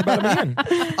 don't want to hear about him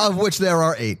again. of which there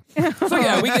are 8. So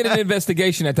yeah, we get an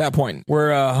investigation at that point where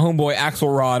homeboy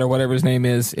Axelrod or whatever his name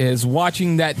is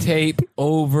watching that tape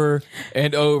over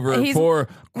and over He's- for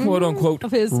quote unquote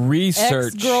Of his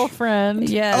research. ex-girlfriend.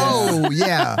 Yeah. Oh,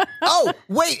 yeah. Oh,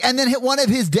 wait, and then one of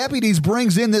his deputies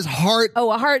brings in this heart,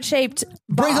 Oh, a heart-shaped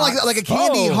brings in box. like a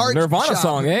candy Oh, heart Nirvana shop.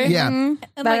 song, eh? Yeah. And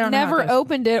But I like don't know never how it goes.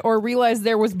 opened it or realized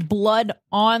there was blood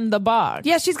on the box.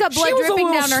 Yeah, she's got blood She was a dripping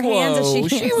little down her hands as slow.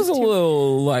 she She was a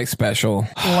little like special.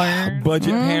 Budget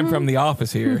Pam from The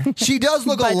Office here. She does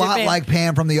look a Budget lot Pam. like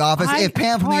Pam from The Office. I If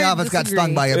Pam from The hard Office got disagree.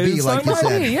 stung by a bee, It's like you like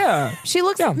said. me, yeah. She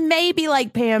looks Yeah. maybe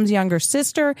like Pam's younger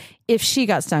sister if she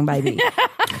got stung by a bee.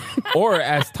 Or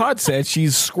as Todd said,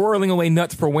 she's squirreling away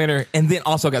nuts for winter and then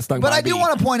also got stung But by I a bee. do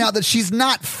want to point out that she's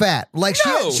not fat. Like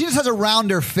No. she just has a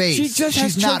rounder face. She just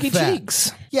she's has not chunky fat.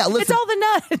 cheeks. Yeah, listen. It's all the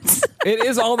nuts. It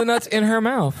is all the nuts in her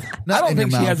mouth. Not I don't in her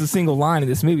think she mouth. has a single line in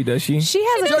this movie, does she? She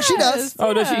has a No, she does.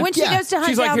 Oh, does she? When she Yeah. goes to hunt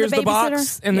She's like, down here's the the babysitter.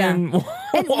 box, and Yeah. then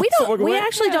And we walks don't. We away.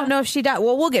 actually don't know if she died.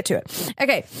 Well, we'll get to it.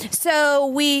 Okay,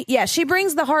 so she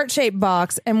brings the heart-shaped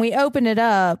box, and we open it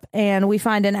up, and we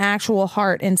find an actual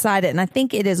heart inside it, and I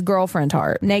think it is girlfriend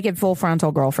heart, naked full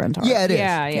frontal girlfriend heart. Yeah, it is.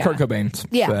 Yeah. Kurt Cobain's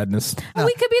sadness.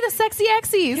 We could be the sexy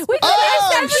X's. We could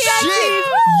Oh, be the sexy shit!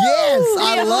 X's. Yes,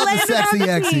 I Yeah, love the landed on sexy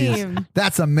the X's. team.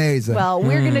 That's amazing. Well,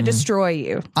 we're gonna destroy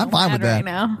you. I'm fine with that. Right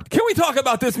now. Can we talk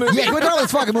about this movie? Yeah, can we talk about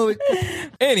this fucking movie?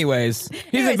 Anyways,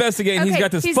 he's investigating. He's okay,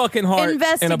 got this he's fucking heart in a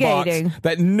box investigating.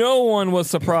 that no one was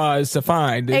surprised to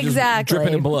find. It's just Exactly.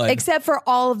 dripping in blood. Except for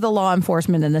all of the law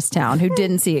enforcement in this town who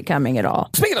didn't see it coming at all.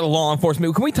 Speaking of law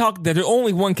enforcement, can we talk that there's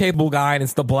only one capable guy and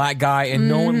it's the black guy and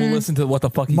no one will listen to what the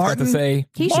fuck he's got Martin? to say?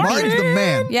 He should Martin's be. the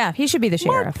man. Yeah, he should be the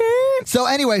sheriff. So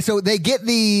anyway, so they get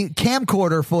the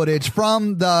camcorder footage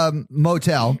from the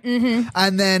motel,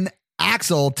 and then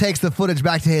Axel takes the footage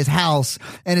back to his house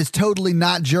and is totally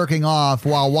not jerking off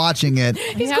while watching it.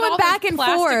 He's Had going all back these and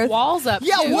plastic forth. walls up.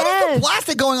 Yeah, too. what is Yes. the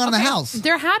plastic going on in the house?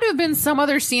 There had to have been some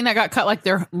other scene that got cut, like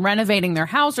they're renovating their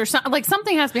house or something. Like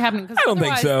something has to be happening. 'Cause I don't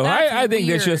think otherwise so. that's I think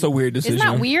that's weird. just a weird decision. Isn't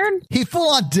that weird? He full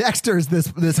on Dexter's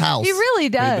this house. He really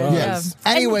does. Yes.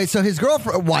 Anyway, so his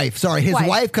wife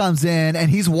Wife. comes in and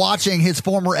he's watching his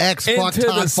former ex fuck Into the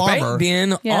Todd spank Farmer.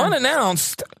 den Yeah.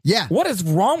 unannounced. Yeah. What is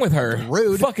wrong with her?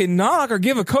 Rude. Fucking knock or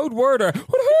give a code word or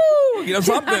woohoo,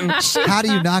 something. How do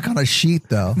you knock on a sheet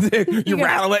though? You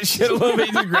rattle that shit a little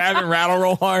bit. You grab and rattle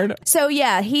real hard. So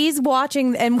yeah, he's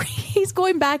watching and he's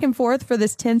going back and forth for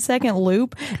this 10-second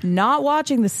loop, not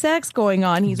watching the sex going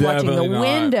on. He's watching Definitely the not.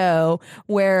 window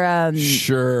where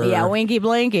Sure. yeah, Winky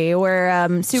Blinky, where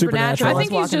Supernatural. I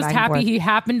think he's just happy he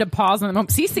happened to pause in the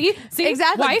moment. See,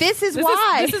 Exactly. wife? This is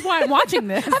why. This is why I'm watching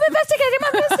this. I'm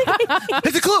investigating.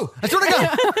 It's a clue. I swear to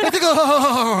God. It's a clue.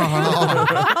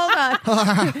 Hold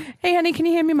on. Hey, honey, can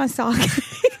you hand me my sock?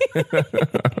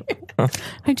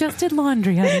 I just did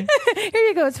laundry, honey. Here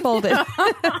you go. It's folded.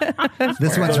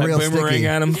 This one's Throw that real boomerang sticky.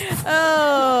 at him.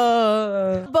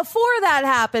 Oh. Before that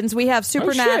happens, we have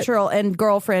Supernatural and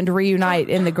girlfriend reunite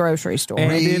in the grocery store.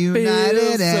 And it Reunited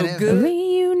feels and so it- good.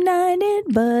 Reunited,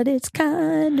 but it's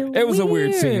kind of It was a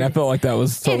weird scene. I felt like that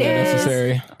was totally It is.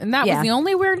 necessary. And that Yeah. was the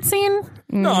only weird scene?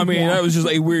 No, I mean, that was just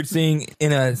a weird scene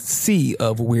in a sea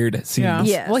of weird scenes.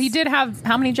 Yes. Well, he did have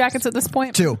how many jackets at this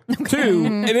point? 2. Two.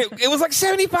 And it was like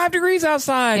 75 degrees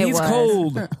outside. It He's was.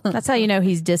 cold. That's how you know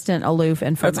he's distant, aloof,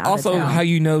 and from That's out of also town. how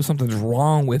you know something's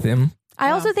wrong with him.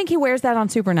 I also think he wears that on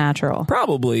Supernatural.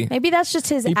 Probably. Maybe that's just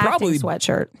his He acting probably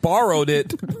sweatshirt. borrowed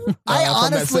it. I from that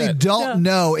honestly set. don't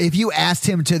know if you asked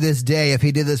him to this day if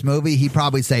he did this movie, he'd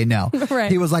probably say no.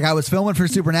 Right. He was like, I was filming for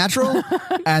Supernatural,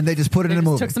 and they just put it in a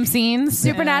movie. Took some scenes.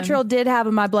 Supernatural did have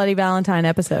a My Bloody Valentine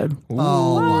episode.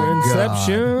 Oh my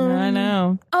Inception. I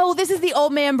know. Oh, this is the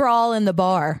old man brawl in the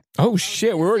bar. Oh,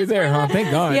 shit. We're already there, huh?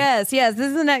 Thank God. Yes. This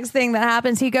is the next thing that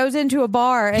happens. He goes into a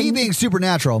bar and He being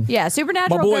Supernatural. yeah,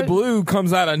 Supernatural. My boy goes- Blue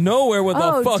comes out of nowhere with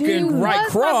Oh, a fucking dude, right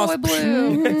that's my cross. boy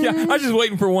Blue. Yeah, I was just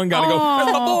waiting for one guy to go,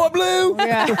 that's my boy Blue.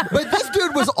 Yeah. But this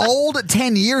dude was old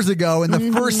 10 years ago in the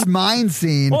first mine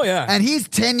scene. Oh, yeah. And he's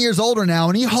 10 years older now,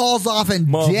 and he hauls off and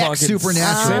decks Motherfucking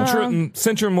Supernatural.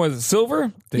 Centrum was it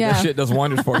silver? Think Yeah. that shit does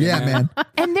wonders for you. Yeah, man.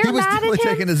 And they're He was mad definitely at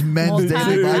him. taking his men's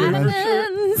daily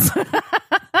vitamins.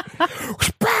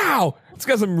 Pow! It's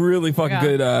got some really fucking Yeah.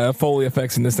 good Foley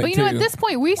effects in this thing But you too. know, at this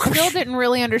point, we still didn't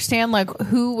really understand like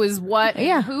who was what, and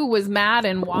Yeah. who was mad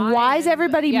and why. Why is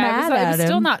everybody mad it at was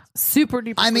still him? not super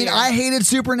duper. I mean, clear. I hated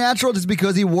Supernatural just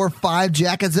because he wore 5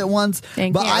 jackets at once,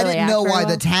 And but can't I really didn't act know very why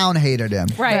well. the town hated him.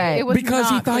 right. It was because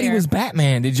he not thought he clear. was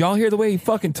Batman. Did y'all hear the way he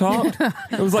fucking talked?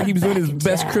 It was like he was doing his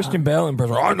best Christian Bale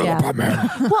impression. I'm not Yeah. the Batman.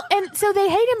 Well, and so they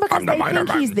hate him because I'm the they minor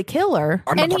think he's man. the killer,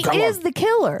 I'm and the he killer. is the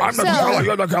killer. I'm the So- killer.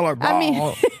 You're the killer. I mean,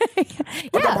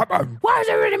 yeah. Why is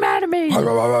everybody mad at me?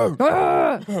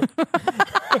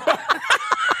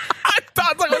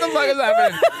 Todd's like, what the fuck is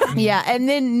happening? Yeah, and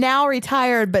then now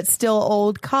retired but still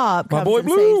old cop My comes boy and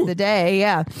Blue. saves the day.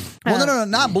 Yeah. Well, no,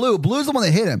 not Blue. Blue's the one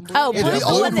that hit him. Oh, it's Blue's the the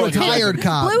old one that hit him. retired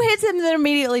cop. Blue hits him and then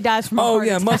immediately dies from a Oh heart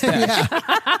yeah, attack.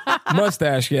 mustache.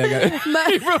 Mustache. Yeah, I got it.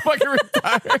 He real fucking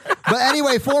retired. But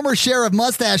anyway, former sheriff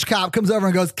mustache cop comes over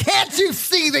and goes, "Can't you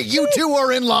see that you two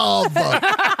are in love?"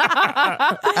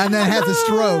 And then has a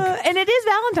stroke. And it is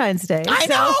Valentine's Day. I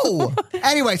so- know.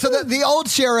 Anyway, so the old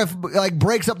sheriff like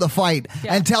breaks up the fight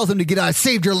and tells him to get out. I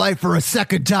saved your life for a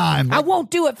second time. I won't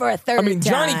do it for a third I mean,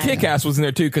 Johnny time. Kickass was in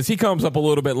there too because he comes up a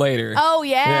little bit later. Oh,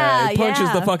 yeah. he punches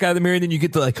yeah. the fuck out of the mirror, and then you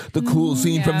get the cool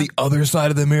scene from the other side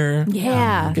of the mirror.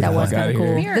 Yeah, Get that the was fuck kind outta of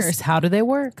cool. here. Mirrors, how do they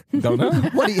work? Don't know.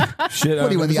 What do you? Shit, What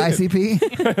do you win the I've never seen it.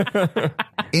 ICP?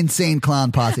 Insane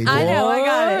clown posse. I know, I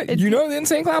got What? it. You know the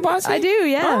Insane Clown Posse? I do,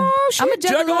 yeah. Oh, shit. I'm a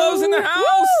juggalo. Juggalos in the house.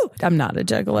 Woo! I'm not a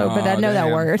juggalo, but I Oh, know that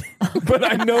damn. word. But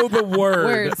I know the word.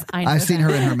 Words. I know I've seen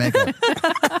that. her in her makeup.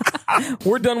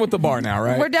 We're done with the bar now,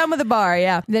 right? We're done with the bar,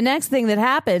 yeah. The next thing that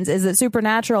happens is that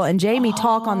Supernatural and Jamie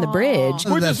talk on the bridge.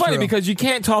 Which is That's funny true. because you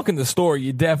can't talk in the store.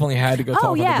 You definitely had to go talk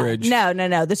on the bridge.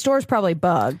 No. The store's probably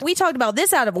bugged. We talked about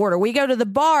this out of order. We go to the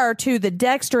bar to the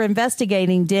Dexter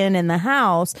investigating den in the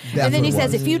house. That's and then what he it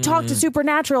says, was. if you talk to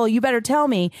Supernatural, you better tell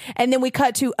me. And then we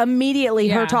cut to immediately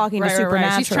her talking to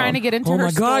Supernatural. She's trying to get into Oh her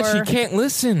my God, store. she can't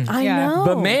listen. I Yeah. know.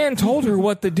 The man told her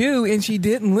what to do, and she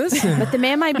didn't listen. But the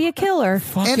man might be a killer.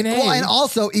 Fucking A. and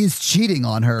also is cheating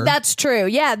on her. That's true.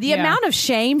 Yeah. The amount of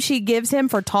shame she gives him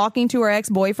for talking to her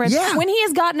ex-boyfriend Yeah. when he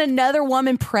has gotten another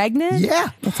woman pregnant. Yeah.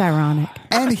 It's ironic.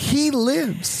 And he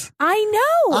lives. I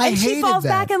know. I and she hated falls that.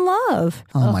 back in love.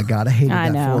 Oh my God, I hated I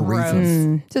that know. for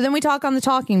reasons. So then we talk on the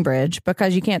talking bridge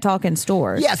because you can't talk in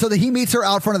stores. Yeah, so that he meets her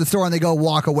out front of the store and they go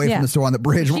walk away Yeah. from the store on the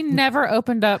bridge. She never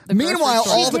opened up the Meanwhile, grocery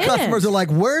store. all the didn't. customers are like,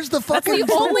 where's the That's fucking the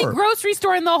store? only grocery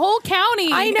store in the whole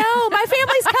county. I know. My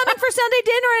family's coming for Sunday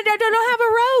dinner and I don't have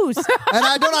a roast And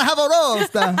I do not have a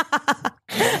roast.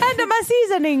 and my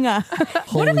seasoning.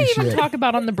 What do they even talk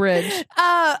about on the bridge?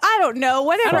 I don't know.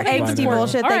 Whatever I don't angsty know.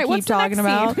 bullshit All they right, keep what's the talking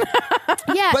next about.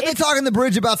 Yeah. But they talk on the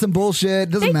bridge about some bullshit.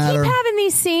 Doesn't They matter. keep having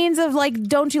these scenes of like,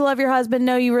 don't you love your husband?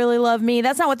 No, you really love me.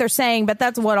 That's not what they're saying, but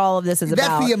that's what all of this is That's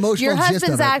about. the emotional Your gist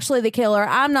husband's of it. actually the killer.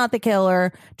 I'm not the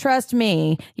killer. Trust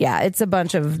me. Yeah, it's a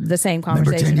bunch of the same Remember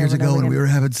conversation. 10 years over and ago over when again. we were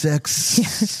having sex?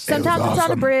 Sometimes it's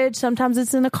on a bridge. Sometimes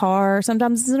it's in a car.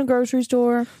 Sometimes it's in a grocery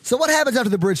store. So what happens after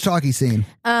the bridge talkie scene?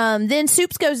 Then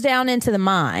Soups goes down into the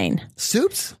mine.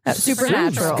 Soups?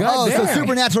 Supernatural. God Oh, so damn.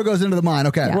 Supernatural goes into the mine.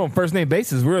 Okay. We're on first name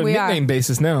basis. We're on We are. nickname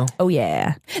basis now. Oh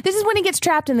yeah. This is when he gets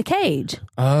trapped in the cage.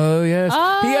 Oh yes.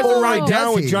 He has to Oh, ride down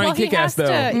does with he? Johnny Well, he Kickass has though.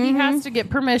 to. He has to get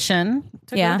permission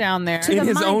to Yeah. go down there. To In the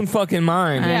his mine. own fucking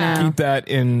mind. I know. Keep that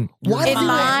in. Why In does,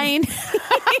 mine.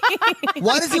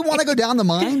 why does he want to go down the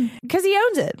mine? Because he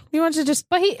owns it. He wants to just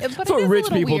But he. But That's what rich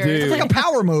people do. It's like a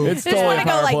power move. It's just totally want a to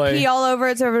go power like play. pee all over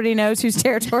it so everybody knows whose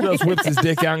territory. Just whips his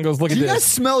dick out and goes, "Look at Do you guys this."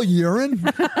 smell urine?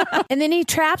 And then he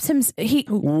traps him.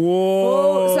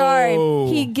 Whoa! Sorry.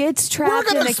 He gets We're trapped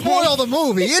in going a to spoil cage. the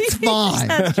movie. It's fine.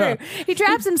 That's true. He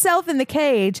traps himself in the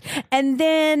cage, and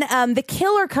then the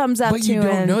killer comes up But to you him.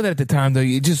 don't know that at the time, though.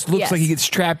 It just looks Yes. like he gets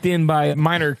trapped in by a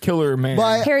minor killer man.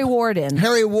 By Harry Warden.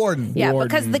 Harry Warden. Yeah, Warden.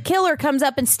 because the killer comes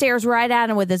up and stares right at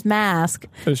him with his mask.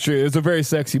 That's true. It's a very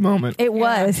sexy moment. It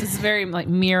was. It's very like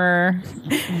mirror.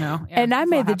 You know. Yeah, And I that's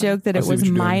made what the happened. joke that I it see was what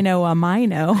you're doing. Mino a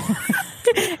Mino.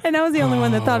 And I was the only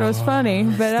one that thought it was funny.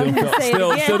 But I'm going to say it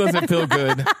again. Still doesn't feel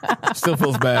good. Still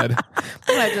feels bad.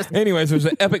 Anyways, there's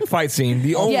an epic fight scene.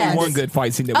 The only Yes. one good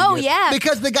fight scene that we Oh, get. yeah.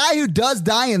 Because the guy who does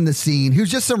die in the scene, who's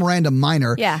just some random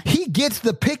miner, Yeah. he gets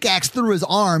the pickaxe through his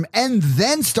arm and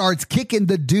then starts kicking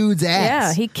the dude's ass.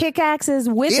 Yeah, he kickaxes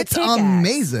with It's a pickaxe.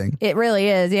 amazing. It really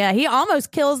is. Yeah, he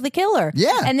almost kills the killer.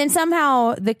 Yeah. And then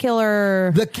somehow the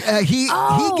killer. He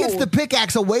gets the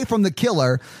pickaxe away from the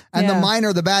killer, and the Yeah.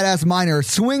 miner, the badass miner,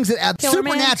 swings it at Killer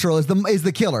man? Supernatural is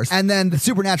the killer, and then the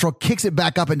Supernatural kicks it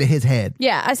back up into his head.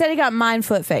 Yeah, I said he got mind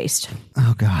foot faced.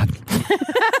 Oh God!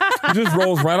 It just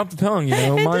rolls right off the tongue, you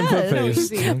know. Mind foot face.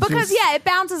 Because, yeah, it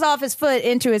bounces off his foot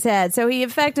into his head. So he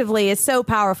effectively is so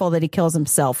powerful that he kills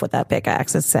himself with that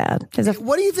pickaxe. It's sad.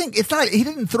 What do you think? It's not. He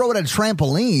didn't throw it at a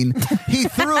trampoline. He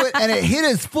threw it, and it hit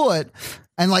his foot,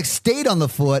 and like stayed on the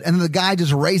foot, and then the guy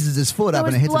just raises his foot up,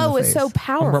 and it his hits him in blow the was face. so Rubber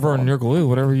powerful. and your glue,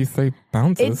 whatever you say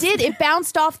bounces. It did. It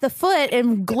bounced off the foot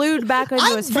and glued back into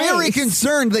I'm his very face.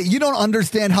 concerned that you don't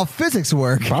understand how physics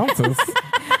work. Bounces.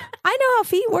 I know how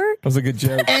feet work. That was a good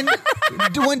joke. And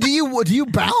do you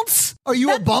bounce? Are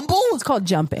you a bumble? It's called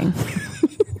jumping.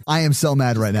 I am so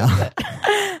mad right now.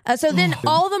 So then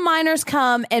all the miners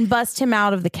come and bust him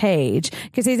out of the cage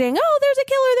because he's saying, "Oh, there's a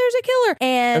killer! There's a killer!"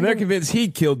 And they're convinced he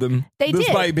killed them They did.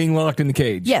 despite being locked in the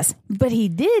cage. Yes, but he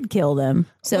did kill them,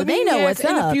 so Well, I they mean, know yeah, what's it's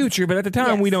in up. the future, but at the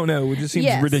time Yes. we don't know. It just seems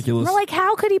Yes. ridiculous. We're like,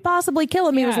 how could he possibly kill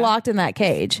him? He was Yeah. locked in that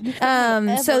cage.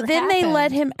 So then they happened?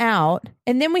 let him out,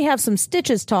 and then we have some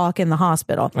Stitches talk in the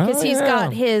hospital because Oh, he's yeah.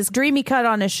 got his dreamy cut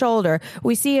on his shoulder.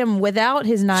 We see him without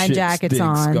his 9 Chicks jackets dig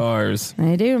on. scars.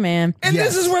 They do, man. And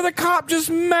Yes. this is where the cop just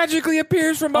magically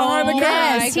appears from behind the curtain.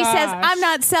 Yes, he gosh. says, "I'm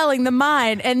not selling the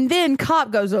mine," and then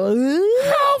cop goes,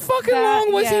 How fucking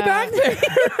long was he yeah. back there?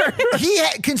 He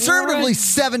had conservatively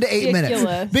 7 to 8 minutes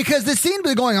Ridiculous. because this scene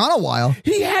been going on a while.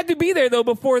 He had to be there though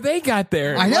before they got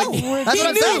there. I know. Like, That's he what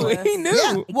I'm knew. saying. He knew.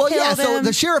 Yeah. Well, yeah. Killed So him.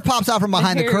 the sheriff pops out from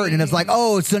behind the curtain and it's like,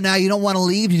 "Oh, so now you don't want to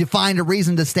leave? Did you find a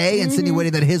reason to stay?"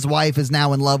 Insinuating that his wife is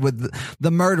now in love with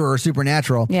the murderer,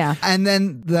 Supernatural. Yeah. And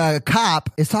then the cop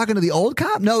is talking to the old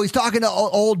cop. No, he's talking to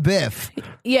old Biff.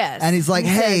 Yes. And he's like,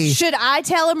 He says, hey. should I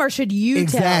tell him or should you tell him?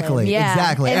 Exactly, Yeah.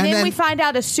 exactly. And, And then then- we find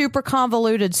out a super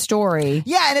convoluted story.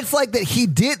 Yeah, and it's like that he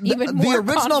did Even the more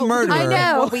original convoluted murderer. I know.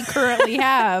 than what we currently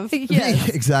have. Yes.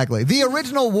 Exactly. The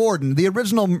original warden, the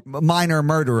original minor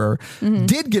murderer,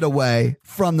 did get away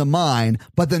from the mine,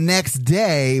 but the next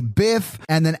day, Biff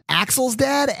and then Axel's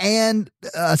dad and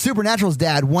Supernatural's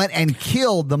dad went and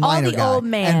killed the minor all the guy old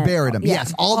man and buried him. Yeah.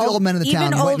 Yes, all the old men in the town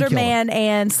even went older and killed him. man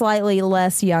and slightly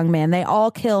less young man. They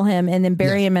all kill him and then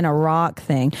bury him in a rock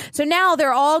thing. So now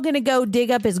they're all going to go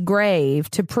dig up his grave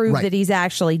to prove Right. that he's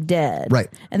actually dead, Right.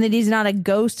 And that he's not a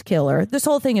ghost killer. This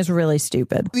whole thing is really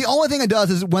stupid. The only thing it does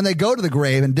is when they go to the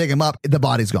grave and dig him up, the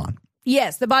body's gone.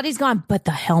 Yes, the body's gone, but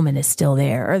the helmet is still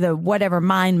there, or the whatever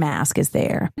mind mask is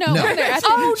there. No, No. we're there. At the,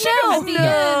 Oh,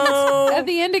 no. At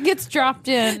the end, it gets dropped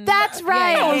in. That's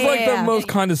right. That was like Yeah. the most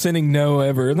condescending no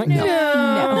ever. Like, no.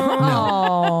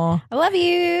 Oh, I love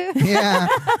you. Yeah,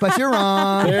 but you're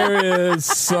wrong. There is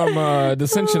some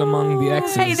dissension among the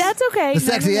exes. hey, that's okay. The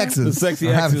sexy No. exes the sexy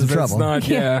are having exes. some That's trouble. not,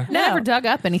 yeah. They never dug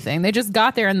up anything. They just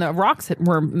got there and the rocks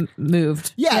were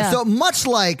moved. Yeah, so much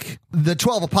like the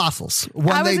 12 apostles, I when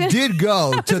was they gonna- did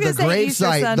go to gonna the say grave Easter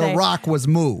site, Sunday. the rock was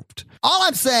moved. All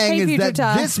I'm saying Hey, is future that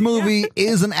Todd. this movie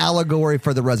is an allegory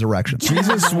for the resurrection.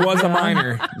 Jesus was a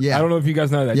minor. Yeah. I don't know if you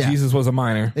guys know that. Yeah. Jesus was a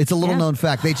minor. It's a little known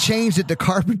fact. They changed it to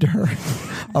carpenter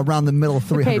around the middle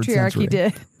 300th Patriarchy century.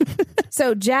 did.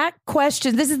 So Jack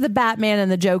questions. This is the Batman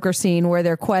and the Joker scene where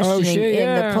they're questioning shit, in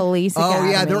yeah. the police. Oh,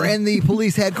 academy. yeah, they're in the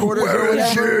police headquarters or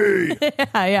whatever.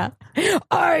 Yeah.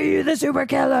 Are you the super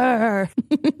killer?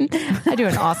 I do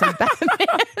an awesome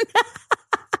Batman.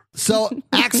 So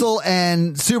Axel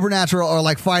and Supernatural are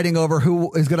like fighting over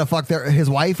who is going to fuck his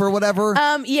wife or whatever.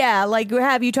 Yeah, like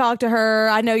have you talked to her?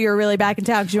 I know you're really back in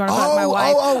town because you want to fuck my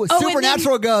wife. Oh, and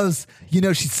Supernatural goes,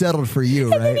 she settled for you,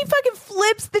 Then, and then right? he fucking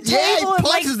flips the table Yeah, he and like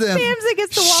punches them. spams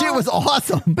against the wall. Shit was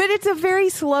awesome. But it's a very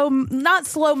slow, not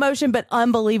slow motion, but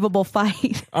unbelievable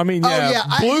fight. I mean, yeah,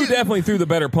 yeah, Blue definitely threw the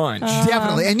better punch.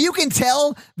 Definitely. And you can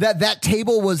tell that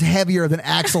table was heavier than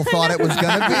Axel thought it was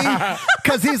going to be.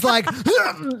 Because he's like,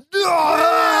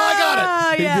 I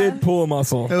got it. He Yeah. did pull a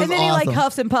muscle. It was And then he like awesome.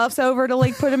 huffs and puffs over to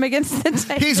like put him against the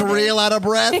table. He's real out of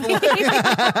breath.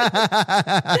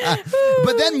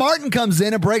 But then Martin comes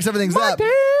in and breaks everything up.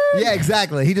 Yeah,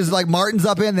 exactly. He just like Martin's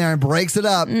up in there and breaks it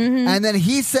up. And then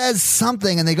he says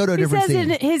something and they go to a He different says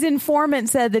scene. his informant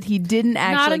said that he didn't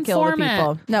actually kill the informant.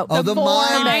 people. No, Oh, the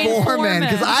mind informant. foreman.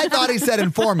 Because I thought he said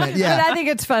informant. But Yeah. I think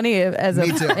it's funny as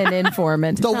Me too. an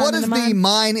informant. So what does the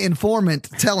mine informant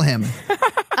tell him?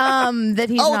 that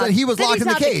he's not, that he was locked he's in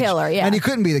the not cage. killer, yeah. And he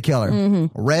couldn't be the killer.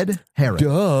 Red herring.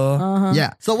 Duh.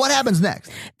 Yeah. So what happens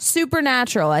next?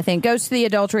 Supernatural, I think, goes to the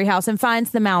adultery house and finds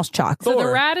the mouse chocolate. So the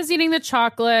Thor. rat is eating the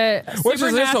chocolate. Which is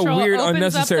just a Supernatural weird, opens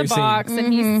unnecessary up the scene. box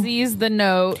and he sees the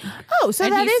note. Oh, so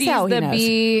and that he is sees how he the knows.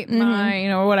 be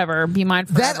mine, or whatever. Be mine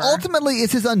forever. That ultimately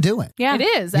is his undoing. Yeah, It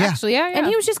is actually, yeah. And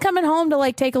he was just coming home to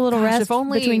like take a little rest if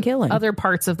only between killing. other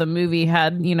parts of the movie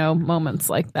had moments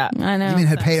like that. I know. You mean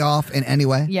had paid off in any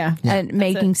way? Yeah, And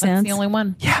making That's sense. the only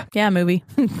one. Yeah, movie.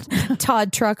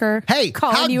 Todd Trucker. Hey,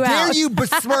 calling how you dare out. you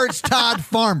besmirch Todd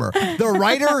Farmer, the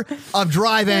writer of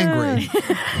Drive Angry?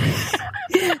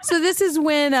 So this is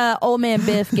when old man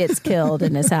Biff gets killed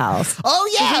in his house. Oh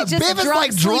yeah, He's just Biff is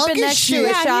like drunk sleeping as next to shit. a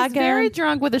Yeah, shotgun. he's very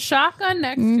drunk with a shotgun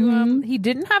next to him. He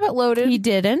didn't have it loaded. He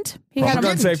didn't. He Proper had,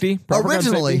 gun safety. Proper gun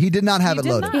Originally, safety. he did not have it did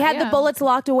loaded. not. he had the Yeah. bullets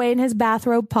locked away in his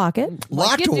bathrobe pocket.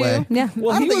 Locked you do. away. Yeah.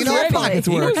 Well, I don't he think was you know how ready. pockets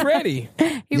He work. was ready.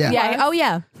 Yeah. Oh,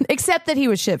 yeah. Except that he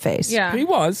was shit faced. Yeah, He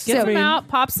was. Gets I him mean, out,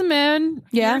 pops him in.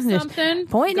 Yeah. hears Just something.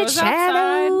 pointing at goes outside.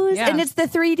 shadows. Yeah. And it's the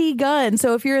 3D gun.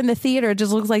 So if you're in the theater, it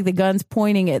just looks like the gun's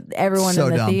pointing at everyone So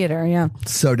in the dumb. theater. Yeah.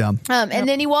 So dumb. And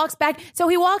then he walks back. So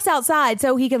he walks outside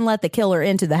so he can let the killer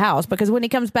into the house because when he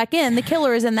comes back in, the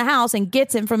killer is in the house and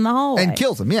gets him from the hallway. And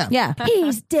kills him, yeah. Yeah,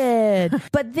 he's dead.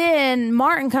 But then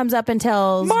Martin comes up and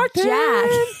tells Jack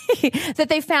that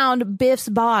they found Biff's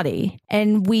body,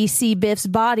 and we see Biff's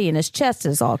body and his chest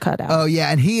is all cut out. Oh yeah,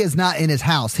 and he is not in his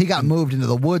house. He got moved into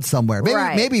the woods somewhere.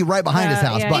 Maybe right behind his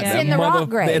house. yeah, But yeah. He's in the rock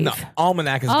grave. And the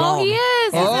almanac is Oh, gone. he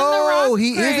is. He's in the oh, rock he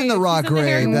is in the grave. rock He's in the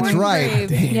Harry grave. That's Warren right. grave.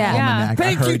 Damn, Yeah. almanac. I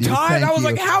Thank you, heard Todd. Thank I was you.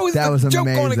 like, how is that the was joke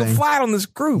going to go amazing. flat on this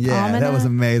group? Yeah, that was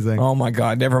amazing. Oh my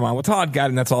God, never mind. Well, Todd got it,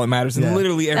 and that's all that matters. And Yeah.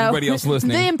 literally everybody else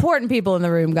listening. The important people in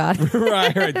the room got it.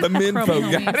 right. The men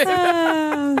folk got it.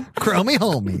 Chromie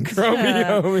homies.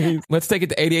 Romeo. Let's take it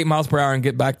to 88 miles per hour and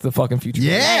get back to the fucking future.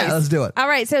 Yeah, let's do it. All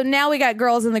right, so now we got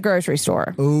girls in the grocery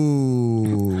store.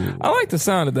 Ooh. I like the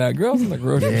sound of that. Girls in the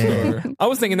grocery store. I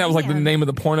was thinking that was like the name of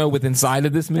the porno with inside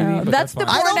of this movie. But That's the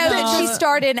fine. porno that she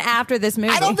starred in after this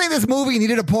movie. I don't think this movie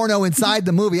needed a porno inside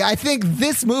the movie. I think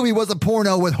this movie was a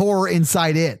porno with horror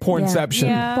inside it. Pornception.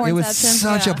 Yeah. It was Pornception.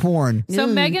 such a porn. So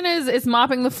Megan is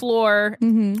mopping the floor,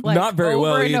 like, Not very over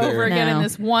well and either. over again No. in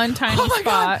this one tiny Oh my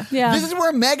spot. God. Yeah. This is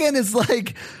where Megan is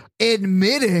like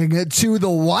admitting to the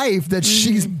wife that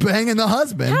she's banging the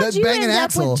husband, How'd that's you banging end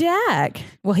Axel. up with Jack?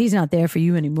 Well, he's not there for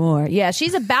you anymore. Yeah,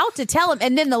 she's about to tell him,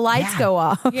 and then the lights go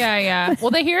off. Yeah. Well,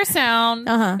 they hear a sound.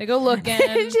 They go looking.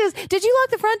 She goes, did you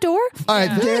lock the front door? All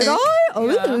right, Did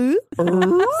I?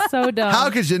 So dumb. how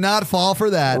could you not fall for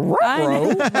that?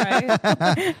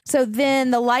 Right. So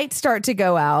then the lights start to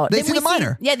go out. They Then see we the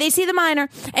miner. Yeah, they see the miner,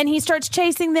 and he starts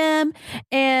chasing them,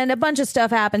 and a bunch of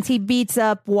stuff happens. He beats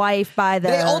up wife by the.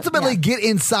 They ultimately get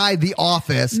inside the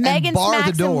office Megan and bar the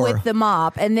smacks him door. with the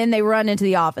mop, and then they run into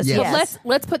the office. Yes. Yes.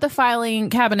 Let's put the filing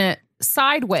cabinet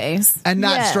sideways. and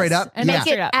not Yes. straight up. And Make not it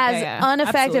straight up. as Yeah.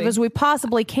 ineffective Absolutely. as we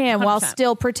possibly can while 100%.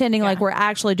 still pretending like we're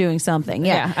actually doing something.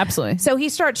 Yeah, absolutely. So he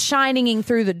starts shining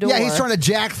through the door. Yeah, he's trying to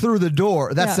jack through the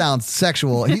door. That sounds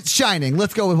sexual. He's shining.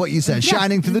 Let's go with what you said.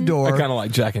 Shining through the door. I kind of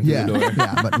like jacking through Yeah, the door.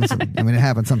 yeah, but listen, I mean, it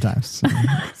happens sometimes.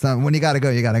 So when you gotta go,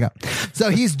 you gotta go. So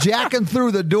he's jacking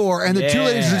through the door, and the two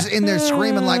ladies are just in there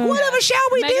screaming like, "Whatever shall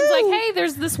we Megan's do?" like, hey,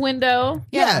 there's this window.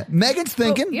 yeah, Megan's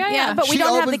thinking. Yeah, but we She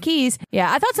don't have the opens- keys.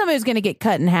 Yeah, I thought somebody was going to get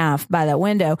cut in half by that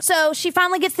window. So she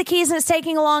finally gets the keys, and it's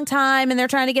taking a long time, and they're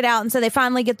trying to get out, and so they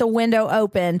finally get the window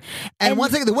open. And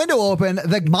once they get the window open,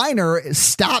 the miner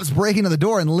stops breaking to the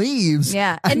door and leaves.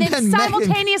 Yeah, and then Megan-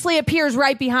 simultaneously appears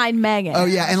right behind Megan. Oh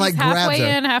yeah, and like grabs Halfway her.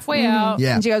 in, halfway out.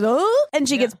 Yeah. And she goes, oh, and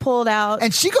she gets pulled out.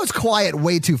 And she goes quiet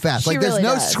way too fast. She Like there's really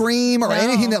no does. scream or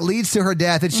anything that leads to her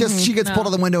death. It's just she gets pulled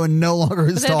out the window and no longer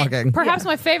is But then talking. Perhaps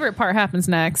my favorite part happens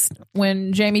next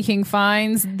when Jamie King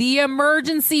finds the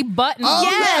emergency button. Oh,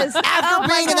 Yes. yeah. After Oh, my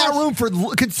being in that gosh. room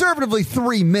for conservatively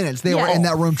 3 minutes, they were Yes. in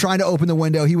that room trying to open the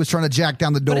window. He was trying to jack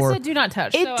down the But it door. said do not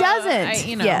touch. It so, doesn't.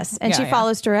 Yes. And she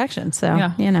follows directions. So,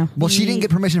 Yeah. Well, she didn't get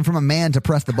permission from a man to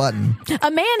press the button.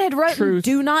 A man had written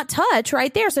 "do not touch"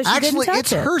 right there, so she Actually, didn't touch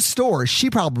it's it. her store. She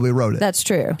probably wrote it. That's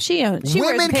true. She wears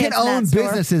Women can pants in that own store.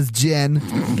 businesses, Jen.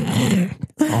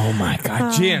 Oh my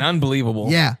God, Jen, unbelievable.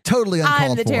 Yeah, totally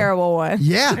uncalled I'm the for. terrible one.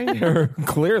 Yeah.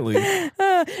 Clearly.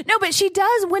 No, but she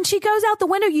does. When she goes out the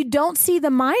window, you don't see the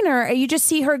miner. You just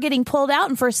see her getting pulled out.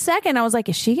 And for a second, I was like,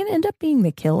 is she going to end up being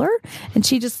the killer? And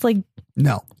she just like,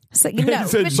 No. no,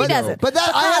 but she doesn't. But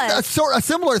that I had Because- a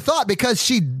similar thought because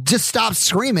she just stops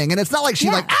screaming, and it's not like she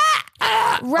like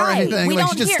or right. anything. We Like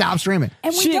don't she just hear- stops screaming.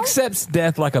 And we She don't, accepts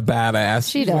death like a badass.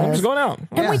 She I'm does. just going out.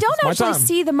 and we don't It's my actually time.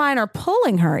 see the miner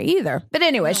pulling her either. But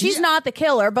anyway, she's not the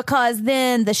killer because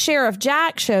then the sheriff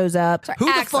Jack shows up. Who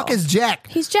the Axel. fuck is Jack?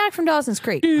 He's Jack from Dawson's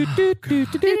Creek.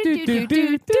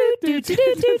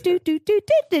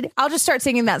 I'll just start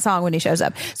singing that song when he shows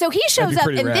up. So he shows be up,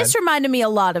 pretty and rad. this reminded me a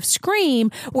lot of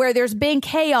Scream, where there's been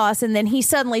chaos, and then he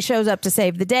suddenly shows up to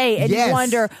save the day, and Yes. you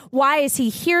wonder, why is he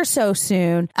here so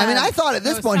soon? I mean, I thought at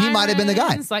this point he might have been the guy.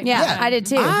 Sirens, like- yeah, I did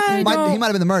too. He might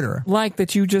have been the murderer. Like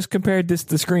that you just compared this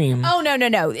to Scream. Oh no! It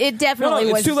no, definitely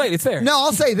it's was too late. It's there. No,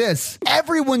 I'll say this.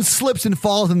 Everyone slips and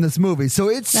falls in this movie, so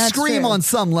it's That's Scream true. on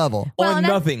some level. Well, on and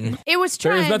nothing. It was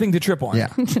There trying. is nothing to trip on. Yeah.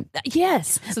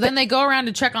 Yes. So then they go around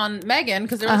to check on Megan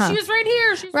because they're like, she's right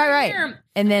here. She's Right, right. here.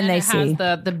 And then they it see.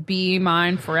 has the Be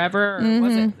Mine Forever. Or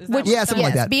was it? Is that what Yeah, it something says?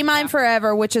 like that. Be Mine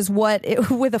Forever, which is what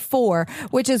with a 4,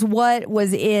 which is what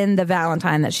was in the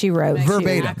Valentine that she wrote.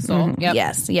 Verbatim. Axel. Yep.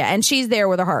 Yes, yeah, and she's there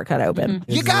with her heart cut open.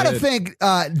 You got to lit. think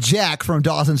Jack from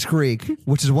Dawson's Creek,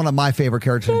 which is one of my favorite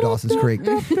characters from Dawson's Creek,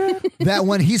 that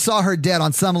when he saw her dead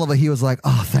on some level, he was like,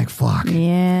 oh, thank fuck.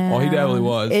 Yeah, Well, he definitely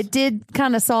was. It did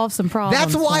kind of solve some problems.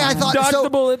 That's why I for him. thought Dodged so. the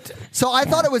bullet. So I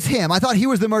thought it was him. I thought he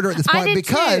was the murderer at this I point did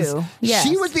because too. Yes.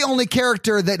 she was the only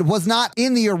character that was not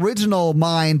in the original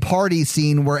mine party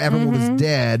scene where everyone was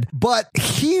dead. But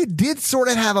he did sort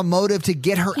of have a motive to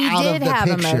get her He out of did the have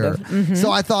a picture. motive.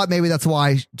 So I thought maybe that's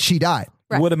why she died.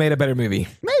 Would have made a better movie.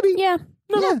 Maybe. Yeah.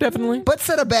 No, definitely. But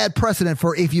set a bad precedent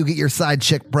for if you get your side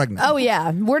chick pregnant. Oh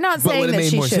yeah, we're not But saying would it that made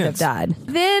she more should have sense? died.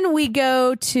 Then we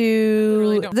go to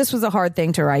really don't. this was a hard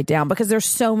thing to write down because there's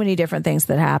so many different things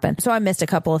that happen. So I missed a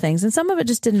couple of things, and some of it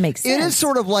just didn't make sense. It is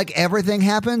sort of like everything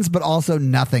happens, but also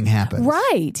nothing happens.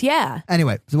 right. Yeah.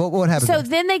 Anyway, so what happens? So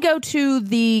next? then they go to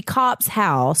the cop's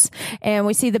house, and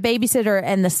we see the babysitter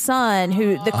and the son,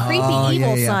 who the creepy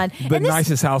evil yeah. son. The And this-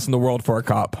 nicest house in the world for a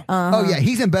cop. Oh yeah,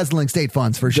 he's embezzling state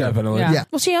funds for sure. Definitely. Yeah. Yeah.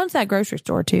 Well, she owns that grocery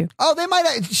store too. Oh,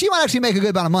 she might actually make a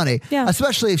good amount of money. Yeah.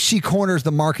 Especially if she corners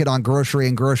the market on grocery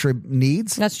and grocery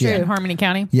needs. That's true. In Harmony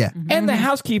County. Yeah. And the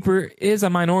housekeeper is a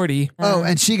minority. Oh,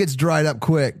 and she gets dried up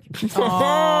quick.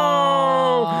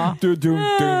 Oh.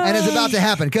 And it's about to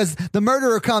happen because the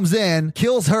murderer comes in,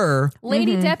 kills her.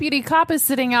 Lady deputy cop is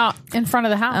sitting out in front of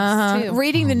the house too.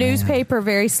 Reading the newspaper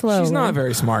very slowly. She's not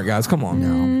very smart, guys. Come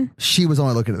on. She was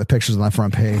only looking at the pictures on the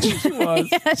front page. She was.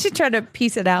 Yeah, she tried to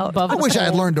piece it out. Above I the wish I had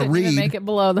fold. learned to Couldn't even read. Make it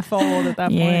below the fold at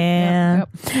that Yeah.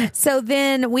 point. Yep. So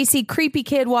then we see creepy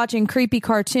kid watching creepy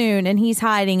cartoon and he's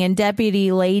hiding and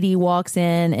deputy lady walks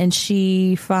in and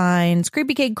she finds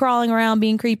creepy kid crawling around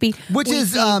being creepy. Which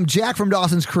is Jack from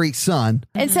Dawson's Creek's son.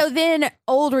 And so then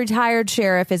old retired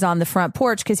sheriff is on the front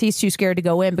porch because he's too scared to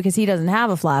go in because he doesn't have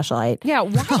a flashlight. Yeah.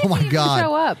 Why did my he even God.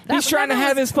 show up? He's trying to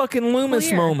have his fucking Loomis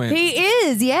clear. moment. He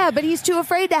is, yeah, but he's too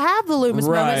afraid to have the Loomis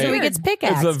moment, so he gets It's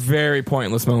pickaxed. a very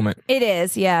pointless moment. It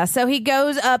is, yeah. So he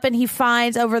goes up and he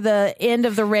finds over the end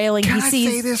of the railing. Can he I sees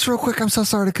say this real quick? I'm so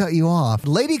sorry to cut you off.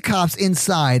 Lady cop's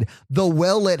inside the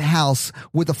well-lit house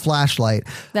with a flashlight.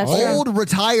 That's true. Old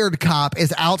retired cop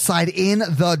is outside in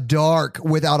the dark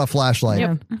without a flashlight.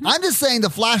 Yep. I'm just saying the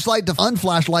flashlight to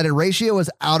unflashlighted ratio is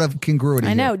out of congruity.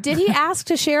 I know. here. Did he ask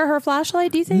to share her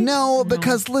flashlight, do you think? No,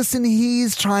 because listen,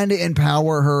 he's trying to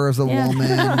empower her as a Yeah.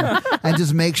 woman and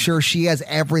just make sure she has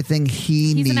everything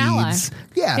he He's needs. an ally.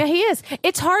 Yeah. Yeah, he is.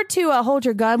 It's hard to hold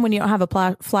your gun when you don't have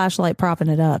a flashlight propping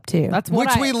it up, too. That's what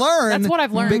Which we learn. That's what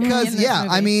I've learned. Because, in this yeah, movie.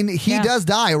 I mean, he Yeah. does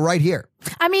die right here.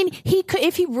 I mean, he could,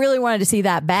 if he really wanted to see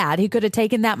that bad, he could have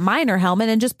taken that miner helmet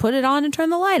and just put it on and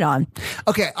turned the light on.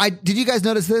 Okay, did you guys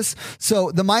notice this? So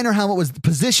the miner helmet was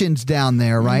positioned down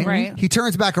there, right? Right. He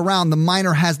turns back around. The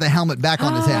miner has the helmet back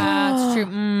on his head. That's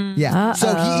true. Yeah. So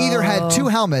he either had two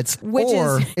helmets Which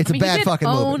or is- it's a bad fucking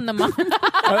movie. The mind.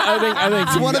 I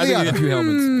think one or the I think he other. had two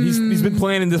helmets. He's been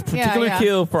planning this particular yeah.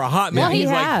 kill for a hot minute. Well, he He's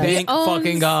like, has. thank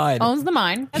fucking God. Owns the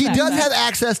mine. He That's does access. have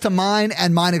access to mine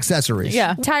and mine accessories.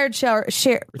 Yeah. Retired shark?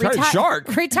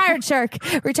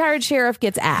 Retired sheriff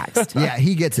gets axed. Yeah,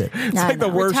 he gets it. It's like the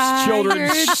worst children.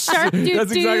 Shark,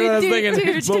 That's exactly what I was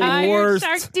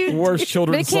thinking. The worst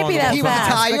children's But it can't song be of that all He time. fast.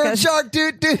 retired because-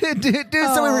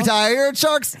 shark, so we retired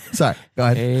sharks. Sorry, go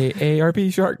ahead.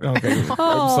 AARP shark. Okay, I'm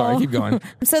sorry. Keep going.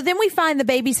 So then we find the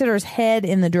babysitter's head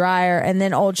in the dryer, and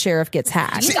then old sheriff gets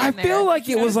hacked. See, I feel like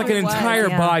it was like an entire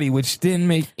Yeah. body, which didn't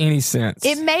make any sense.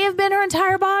 It may have been her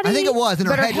entire body. I think it was, and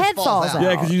her but head just falls out.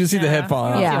 Yeah, because you just see the head fall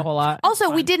out. Yeah. A whole lot. Also,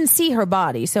 we didn't see her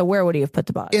body, so where would he have put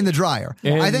the body? In the dryer.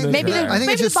 In I think the Maybe dryer. the, I think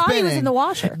maybe it's just the body was spinning. in the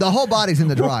washer. The whole body's in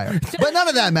the dryer. But none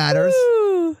of that matters.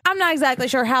 I'm not exactly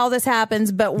sure how this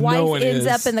happens, but wife one ends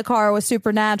is. up in the car with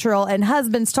Supernatural, and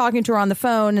husband's talking to her on the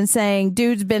phone and saying,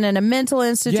 "Dude's been in a mental Yeah,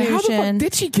 how the fuck institution."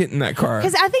 did she get in that car?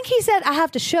 Because I think he said, "I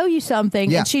have to show you something,"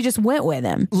 Yeah. and she just went with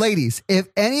him. Ladies, if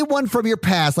anyone from your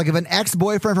past, like if an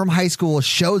ex-boyfriend from high school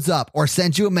shows up or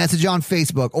sends you a message on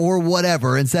Facebook or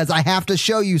whatever and says, I have to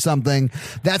show you something,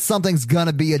 that something's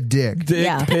gonna be a dick. Dick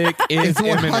Yeah. pic is It's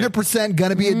imminent. 100%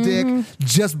 gonna be a dick.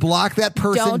 Just block that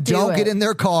person. Don't do it. get in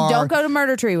their car. Don't go to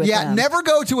Murder Tree with Yeah, them. never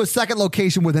go to a second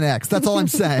location with an ex. That's all I'm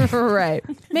saying. Right.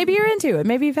 Maybe you're into it.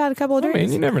 Maybe you've had a couple of I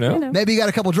drinks. mean, you never know. Maybe you got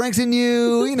a couple drinks in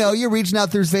you. You know, you're reaching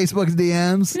out through Facebook's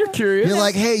DMs. You're curious. You're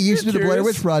like, hey, you should do the Blair curious.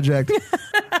 Witch Project.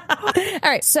 All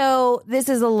right, so this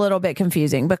is a little bit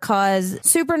confusing because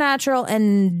Supernatural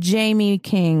and Jamie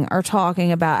King are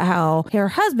talking about how her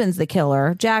husband's the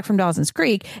killer, Jack from Dawson's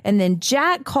Creek, and then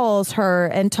Jack calls her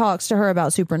and talks to her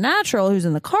about Supernatural, who's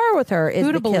in the car with her, is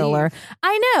Who to the killer. believe?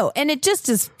 I know, and it just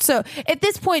is so. At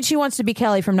this point, she wants to be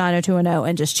Kelly from 90210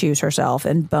 and just choose herself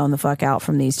and bone the fuck out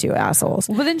from these two assholes.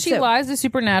 But then she So- lies to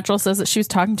Supernatural, says that she was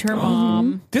talking to her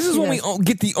mom. This is when we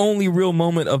get the only real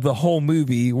moment of the whole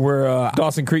movie where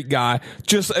Dawson Creek guy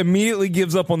just immediately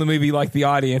gives up on the movie like the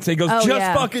audience. He goes, Oh, just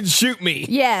yeah. fucking shoot me.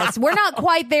 Yes, we're not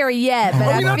quite there yet, but Are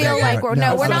we I not feel there like yet? we're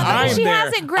No, we're so not. I am She there.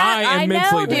 hasn't grabbed. I am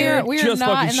mentally know, there. dude. We're Just not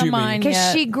fucking in shoot the me. mine Because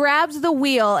yet. she grabs the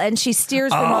wheel and she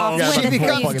steers them off yeah, with She the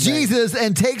becomes thing. Jesus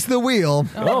and takes the wheel.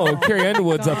 Oh, Carrie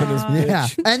Underwood's up in this bitch. Yeah.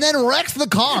 And then wrecks the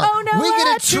car. Oh no! We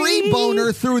get a tree tree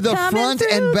boner through the coming front through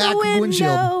and back the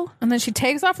windshield. And then she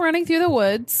takes off running through the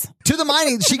woods. To the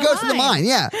mining. She goes to the mine,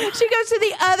 yeah. She goes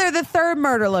to the third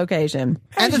murder location,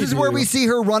 And this is where we see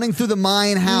her running through the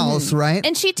mine house, right?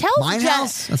 and she tells Mine Jack.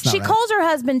 house? That's not She right. calls her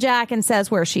husband Jack and says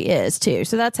where she is too.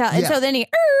 So that's how. And Yeah. so then he,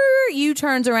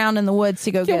 U-turns around in the woods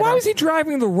to go get Why him. was he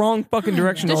driving the wrong fucking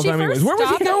direction all Does the she time? first Anyways? Where was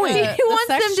he stop at going? the- He wants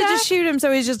sex them to just shack? shoot him,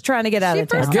 so he's just trying to get out She of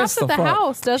town. first guess stops at the the fuck.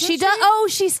 house, doesn't She does. Oh,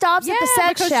 she stops at the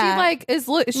sex because shack.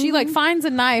 she like finds a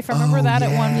knife. I remember that at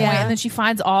one point, Yeah. and then she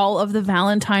finds all of the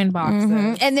Valentine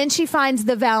boxes. And then she finds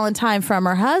the Valentine from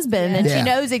her husband, and Yeah. she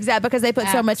knows exactly because they put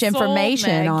so much Axel,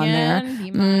 information on there. Megan,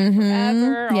 Be Mine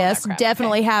Forever, all Yes, that crap.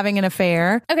 definitely having an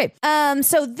affair. Okay,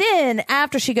 so then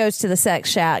after she goes to the sex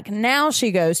shack, now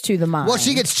she goes to the mine. Well,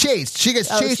 she gets chased. She gets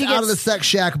chased she out of the gets- sex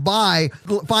shack by,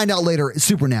 find out later,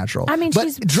 supernatural. I mean, but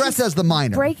she's dressed as the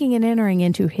miner. breaking and entering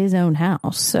into his own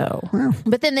house. So,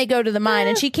 but then they go to the mine,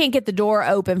 and she can't get the door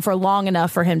open for long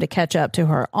enough for him to catch up to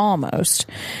her, almost.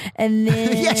 And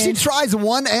then Yeah, she tries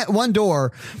one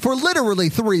door for literally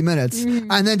 3 minutes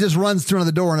and then just runs through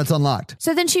another door and it's unlocked.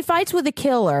 So then she fights with a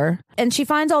killer, and she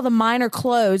finds all the minor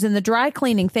clothes in the dry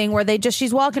cleaning thing where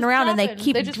she's walking around and they dropping.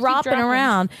 keep They just keep dropping dropping.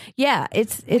 around. Yeah,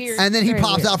 it's Weird. And then he very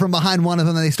pops weird. out from behind one of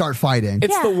them and they start fighting.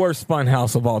 It's Yeah. the worst fun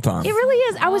house of all time. It really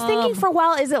is. I was thinking for a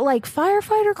while, is it like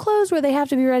firefighter clothes where they have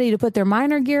to be ready to put their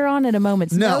minor gear on at a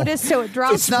moment's No. notice so it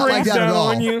drops? It's not like Brings that at down all.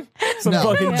 on you. Some No.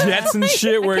 fucking jets and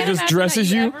shit where it Can't just imagine dresses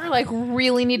that you. ever, like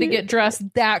really need to get dressed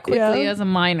that quickly Yeah. as a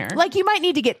minor. Like you might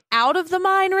need to get out of the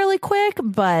mine really quick,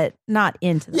 but not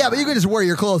into the Yeah, but you mine. can just wear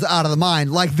your clothes out of the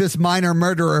mine like this minor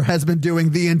murderer has been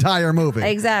doing the entire movie.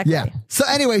 Exactly. Yeah. So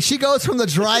anyway, she goes from the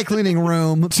dry cleaning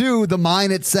room to the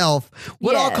mine itself.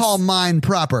 What I'll Yes. call mine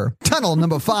proper. Tunnel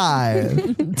number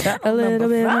 5. a little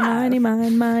bit of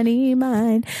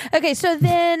mine. Okay, so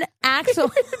then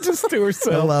Axel. Just to I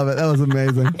herself. love it. That was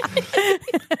amazing.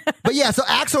 But yeah, so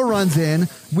Axel runs in.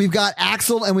 We've got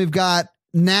Axel and we've got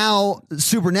now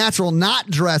Supernatural not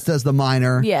dressed as the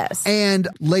miner. Yes. And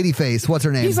Ladyface, what's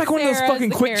her name? He's like one of those Sarah's fucking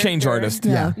the quick change character. artists.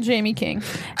 Yeah. Jamie King.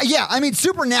 Yeah, I mean,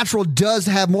 Supernatural does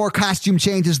have more costume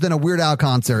changes than a Weird Al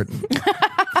concert.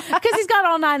 Because he's got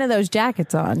all 9 of those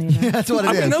jackets on. You know? That's what it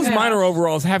I is. mean, those minor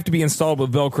overalls have to be installed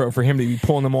with Velcro for him to be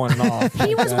pulling them on and off.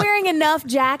 He was wearing enough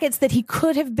jackets that he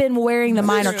could have been wearing the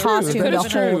minor true. costume That the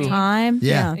is whole true. time.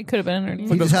 Yeah. It could have been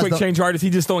underneath. He Those just has quick the- change artists, he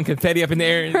just throwing confetti up in the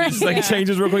air and he just like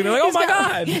changes real quick. They're like, oh my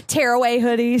God. Tearaway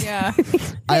hoodies. Yeah.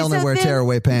 I only so wear then-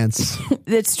 tearaway pants.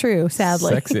 It's true,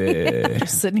 sadly. Sexy.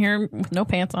 Sitting here with no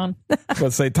pants on.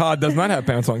 Let's say Todd does not have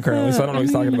pants on currently, so I don't know what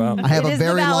he's talking about. I have It a is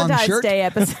very the long Valentine's shirt Day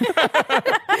episode.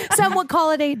 Some would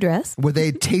call it a dress. with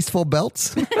a tasteful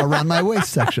belt around my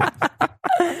waist section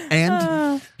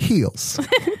and heels.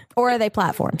 Or are they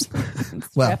platforms?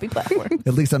 Well, Happy platform.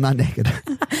 at least I'm not naked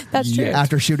That's true. Yeah.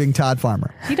 after shooting Todd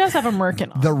Farmer, He does have a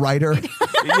merkin on. the writer.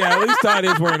 Yeah, at least Todd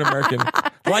is wearing a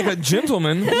merkin. Like a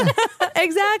gentleman.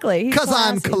 Exactly. He's Because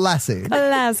I'm classy. classy.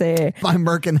 Classy. My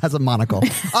merkin has a monocle.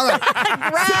 All right.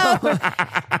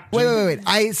 Wait.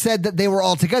 I said that they were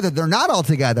all together. They're not all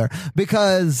together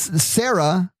because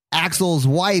Sarah, Axel's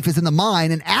wife, is in the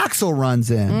mine and Axel runs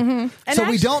in. And So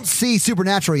we actually- don't see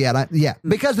Supernatural yet.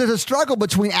 Because there's a struggle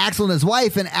between Axel and his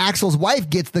wife, and Axel's wife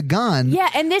gets the gun. Yeah,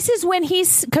 and this is when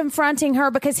he's confronting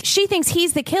her because she thinks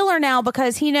he's the killer now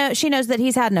because she knows that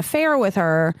he's had an affair with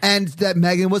her. And that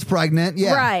Megan was pregnant.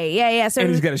 Yeah. Right. Yeah. So And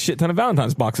he's got a shit ton of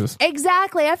Valentine's boxes.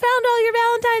 exactly. I found all your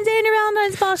Valentine's and your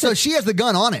Valentine's boxes. So she has the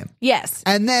gun on him. yes.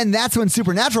 And then that's when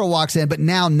Supernatural walks in, but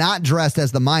now not dressed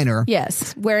as the miner.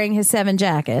 Yes. Wearing his 7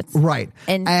 jackets. Right.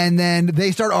 And- And then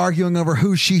they start arguing over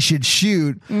who she should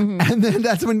shoot. Mm-hmm. And then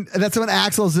that's when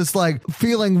Axel's just like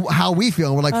feeling how we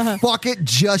feel. We're like, fuck it,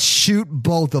 just shoot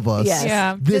both of us. Yes.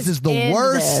 Yeah. This Just is the end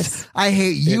worst. this. I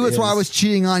hate you. It That's why I is. was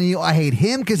cheating on you. I hate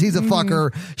him because he's a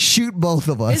fucker. Shoot both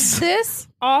of us. Is this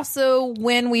also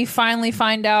when we finally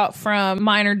find out from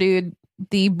Minor Dude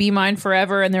the Be Mine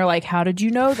Forever, and they're like, "How did you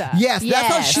know that?" Yes, that's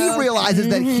how Yes. she realizes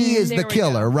that he is the There we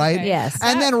killer, go. right? Okay. Yes.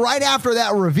 And then right after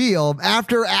that reveal,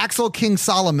 after Axel King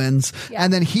Solomon's,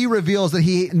 and then he reveals that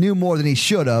he knew more than he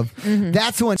should have,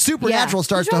 that's when Supernatural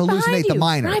starts He's to right hallucinate behind the you.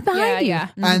 miner. Right behind Yeah, you. yeah.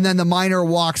 And then the miner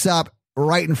walks up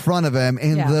right in front of him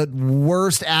in Yeah. the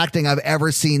worst acting I've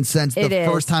ever seen since the It is.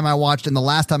 first time I watched and the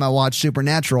last time I watched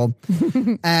Supernatural.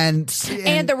 and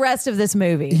And the rest of this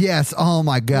movie. yes, oh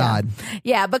my God.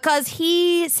 Yeah, because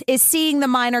he is seeing the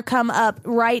miner come up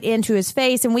right into his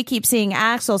face, and we keep seeing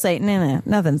Axel say, no,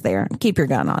 nothing's there. Keep your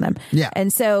gun on him. Yeah.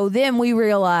 And so then we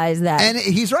realize that. And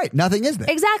he's right, nothing is there.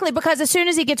 Exactly, because as soon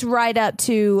as he gets right up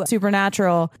to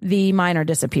Supernatural, the miner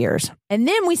disappears. And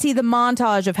then we see the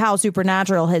montage of how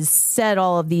Supernatural has set said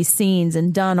all of these scenes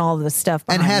and done all of the stuff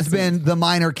And behind has the scenes. been the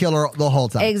minor killer the whole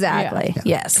time. Exactly.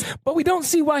 Yes. But we don't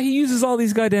see why he uses all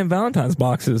these goddamn Valentine's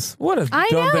boxes. What a I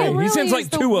dumb know, thing. He really sends like is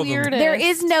the 2 of them. weirdest. There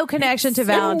is no connection to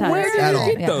Valentine's Where did At you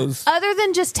all. get those? other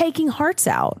than just taking hearts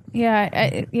out. Yeah.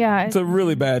 It's a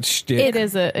really bad shtick. It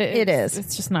is. It is.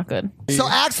 It's just not good. So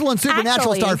Axel and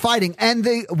Supernatural Actually- start fighting, and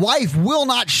the wife will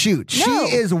not shoot. No.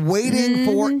 She is waiting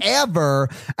forever,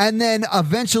 and then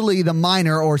eventually the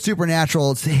minor or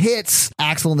Supernatural hits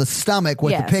Axel in the stomach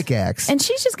with Yes. the pickaxe. And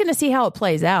she's just going to see how it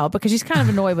plays out because she's kind of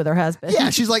annoyed with her husband. yeah,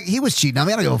 she's like, he was cheating on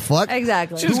me. I don't give a fuck.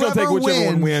 Exactly. She's going to take Whoever whichever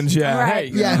one wins. wins. Yeah.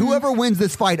 Right. Hey, Yeah, whoever wins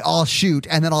this fight, I'll shoot,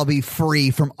 and then I'll be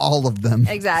free from all of them.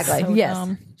 Exactly. So yes.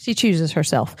 dumb. She chooses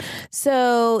herself.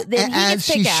 So then he As gets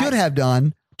she pickaxe. should have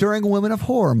done during Women of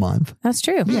Horror Month. That's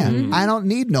true. Yeah, I don't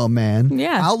need no man.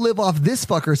 Yeah. I'll live off this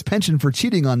fucker's pension for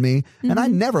cheating on me, and I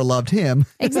never loved him.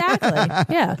 Exactly.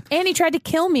 Yeah. And he tried to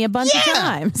kill me a bunch of Yeah.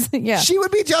 times. Yeah. She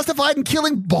would be justified in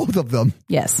killing both of them.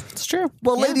 Yes. It's true.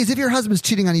 Well, ladies, if your husband's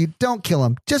cheating on you, don't kill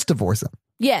him. Just divorce him.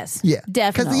 Yes. Yeah.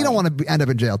 Definitely. Because you don't want to end up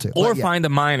in jail, too. Or But yeah. find a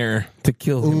minor to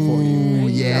kill him for you.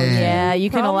 Yeah. Yeah.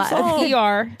 You can allow.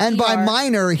 ER. And by ER.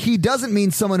 minor, he doesn't mean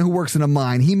someone who works in a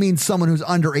mine. He means someone who's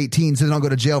under 18 so they don't go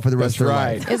to jail for the rest That's of their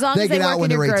right. life. As long as they get out work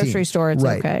when in your they're 18. grocery store, it's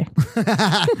Right. okay.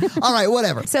 All right,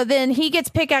 whatever. So then he gets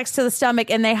pickaxe to the stomach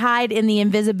and they hide in the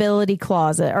invisibility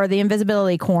closet or the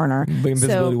invisibility corner. The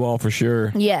invisibility So- wall for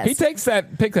sure. Yes. He takes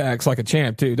that pickaxe like a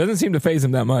champ, too. Doesn't seem to phase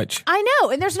him that much. I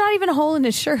know. And there's not even a hole in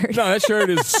his shirt. No, that shirt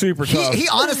is super tough. He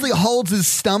honestly holds his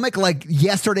stomach like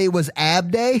yesterday was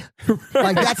ab day.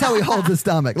 Like that's how he holds his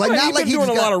stomach. Like He's not been like he doing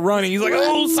just a got, lot of running. He's like,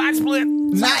 oh, side split.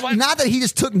 not that he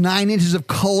just took 9 inches of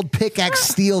cold pickaxe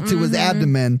steel to his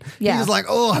abdomen. Yeah. He's like,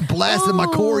 oh, I blasted my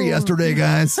core yesterday,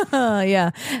 guys.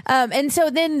 Yeah. And so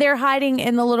then they're hiding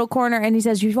in the little corner and he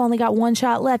says, you've only got one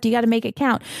shot left. You got to make it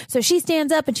count. So she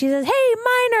stands up and she says, hey,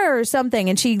 minor or something.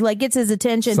 And she like gets his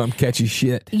attention. Some catchy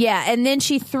shit. Yeah, and then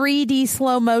she 3D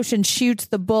slow motion shoots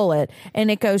the bullet,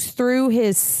 and it goes through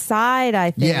his side,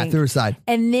 I think. Yeah, through his side.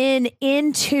 And then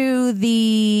into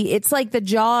it's like the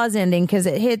Jaws ending because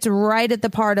it hits right at the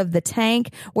part of the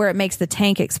tank where it makes the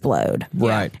tank explode.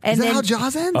 Right. And Is that then, how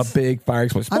Jaws ends? A big fire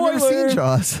explosion. I've never Spoiler! seen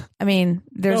Jaws. I mean,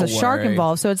 there's Don't a shark worry.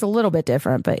 involved, so it's a little bit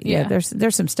different. But yeah, Yeah.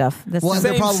 there's some stuff. That's Well,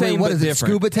 they're Same, probably, what but is it, different.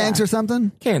 scuba tanks or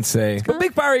something? Can't say. A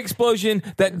big fire explosion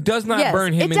that does not yes,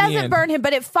 burn him it in the doesn't end. burn him,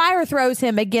 but it fire throws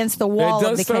him against the wall It of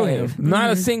does the throw cave. him.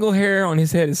 Not a single hair on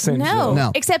his head is singed. No.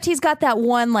 No. Except he's got that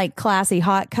one like classy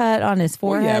hot cut on his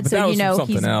forehead, yeah, but so that you was know from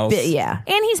he's something else. yeah,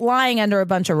 and he's lying under a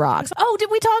bunch of rocks. Oh, did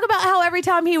we talk about how every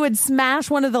time he would smash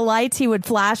one of the lights, he would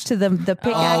flash to the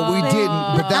pickaxe? Oh, we thing? didn't,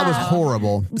 but that was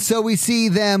horrible. So we see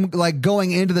them like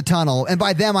going into the tunnel, and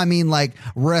by them I mean like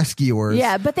rescuers.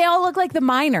 Yeah, but they all look like the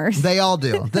miners. They all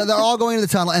do. They're all going into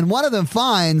the tunnel, and one of them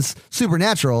finds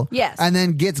Supernatural. Yes. And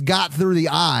then gets got through the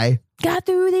eye. Got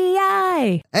through the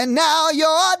eye. And now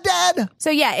you're dead. So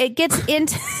yeah, it gets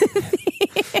into.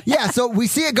 Yeah, so we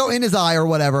see it go in his eye or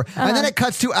whatever. And Uh-huh. then it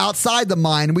cuts to outside the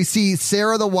mine. We see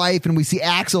Sarah, the wife, and we see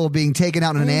Axel being taken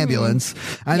out in an ambulance.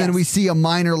 And then Yes. we see a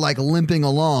miner like limping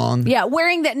along. Yeah,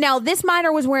 wearing that. Now, this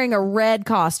miner was wearing a red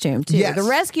costume, too. Yes. The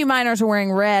rescue miners are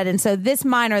wearing red, and so this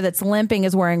miner that's limping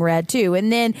is wearing red, too.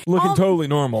 And then. Looking totally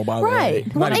normal, by the way.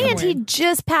 Right. Well, Not even and he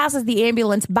just passes the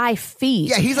ambulance by feet.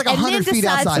 Yeah, he's like and 100 then feet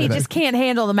decides outside he of it. just can't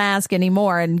handle the mask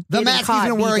anymore. And The getting mask he's caught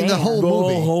been be wearing the damned. whole the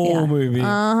movie. whole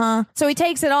movie. So he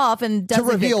takes it off and doesn't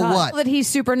reveal get caught. what? That he's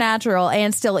supernatural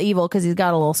and still evil because he's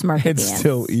got a little smirk at It's the end.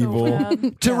 still evil.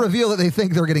 To reveal that they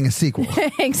think they're getting a sequel.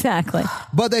 Exactly.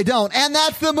 But they don't. And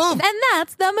that's the movie. And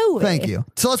that's the movie. Thank you.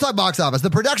 So let's talk box office. The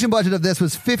production budget of this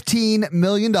was $15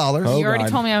 million. You already God.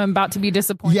 told me I'm about to be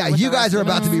disappointed. Yeah, with you the guys rest are of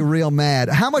about to be real mad.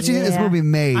 How much do you think this Yeah. movie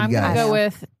made, I'm guys? gonna go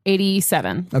with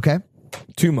 87. Okay.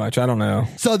 Too much. I don't know.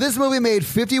 So this movie made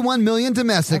 $51 million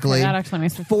domestically, Okay, that actually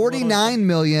makes me feel a little $49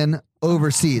 million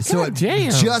overseas. So it God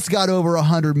damn. just got over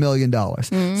 $100 million.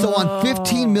 So on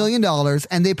 $15 million,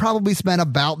 and they probably spent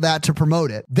about that to promote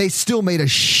it, they still made a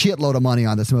shitload of money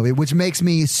on this movie, which makes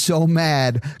me so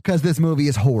mad because this movie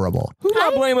is horrible. Who do I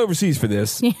blame overseas for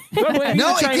this? Do I blame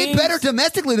No, the it did Chinese? better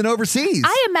domestically than overseas.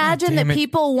 I imagine that damn it.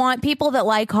 people that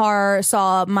like horror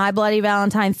saw My Bloody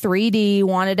Valentine 3D,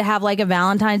 wanted to have like a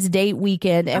Valentine's date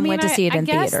weekend, and went to see it in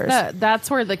theaters.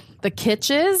 That's where the kitch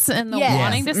is and the Yes.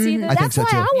 wanting to see I this. think That's so, why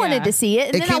too. I wanted Yeah. to see it.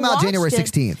 And It then came I out watched January it.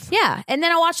 16th. Yeah, and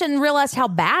then I watched it and realized how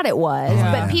bad it was.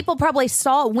 Yeah. But people probably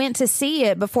went to see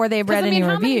it before they read I mean, any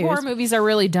how many reviews. horror movies are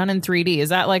really done in 3D? Is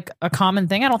that like a common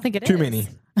thing? I don't think it is. Too many.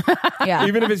 Yeah.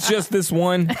 Even if it's just this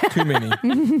one, too many.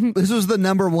 This was the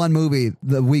 #1 movie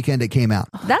the weekend it came out.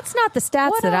 That's not the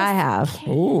stats that I have.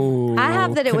 Ooh, I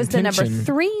have that it was the number contention.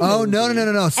 3. Oh,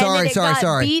 no. Sorry. It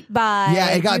got beat by. Yeah,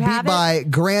 it got you beat have by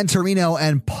Gran Torino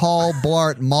and Paul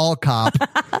Blart Mall Cop.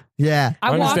 Yeah.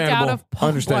 I walked out of Paul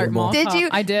Blart Understandable. Mall Did Cop. you?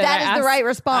 I did. That I is the right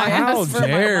response. I How asked for my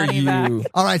dare money back. you?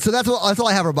 All right, so that's all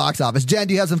I have for box office. Jen,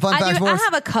 do you have some fun facts for I us?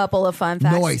 have a couple of fun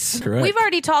facts. Nice. Correct. We've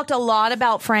already talked a lot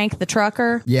about Frank the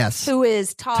trucker. Yes. Who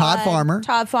is Todd Farmer.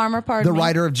 Todd Farmer, pardon The me.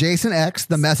 writer of Jason X,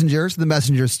 The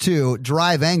Messengers 2,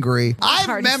 Drive Angry. I've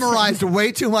Already memorized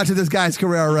way too much of this guy's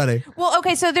career already. Well,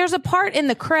 okay, so there's a part in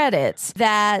the credits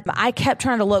that I kept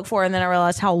trying to look for, and then I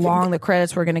realized how long the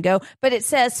credits were going to go. But it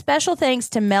says, special thanks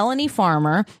to Melanie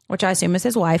Farmer, which I assume is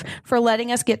his wife, for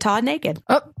letting us get Todd naked.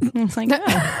 Oh, it's like,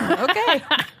 oh, okay.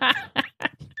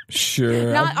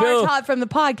 Sure. Not our Todd from the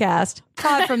podcast,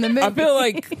 Todd from the movie. I feel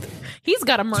like He's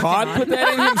got a merkin Todd on. put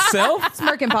that in himself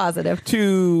smirking positive.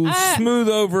 to smooth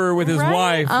over with his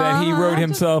wife that he wrote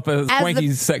himself a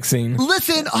swanky sex scene.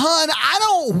 Listen, hon, I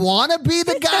don't want to be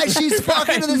the guy she's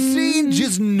fucking in the scene.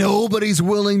 Just nobody's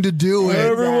willing to do it.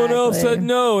 Everyone else Exactly. said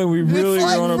no, and we really it's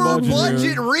like were on a for budget. budget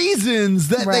here. reasons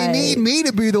that they Right. need me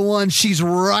to be the one she's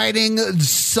writing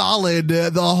solid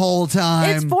the whole time.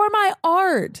 It's for my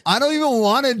art. I don't even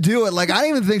want to do it. Like, I don't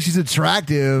even think she's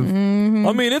attractive.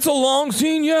 I mean, it's a long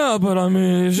scene, yeah, but I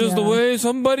mean, it's just the way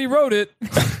somebody wrote it.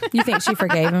 You think she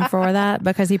forgave him for that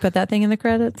because he put that thing in the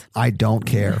credits? I don't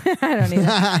care. I don't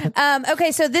either.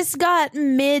 Okay, so this got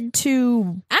mid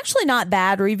to actually not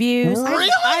bad reviews. Really?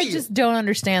 I just don't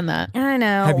understand that. I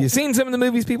know. Have you seen some of the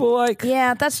movies people like?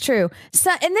 Yeah, that's true. So,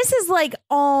 and this is like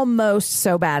almost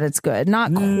so bad it's good.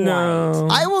 Not quite. No.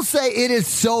 I will say it is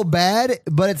so bad,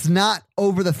 but it's not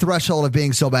over the threshold of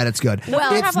being so bad it's good. Well,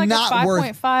 I it's have like not a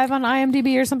worth 5.5 on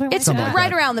IMDb or something like It's that.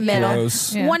 right around the middle.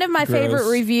 Gross. Yeah. One of my favorite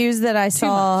Gross. reviews that I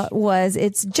saw was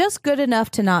it's just good enough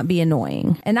to not be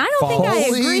annoying. And I don't think I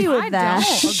Holy- agree with I that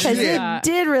don't agree because with it that.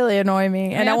 did really annoy me.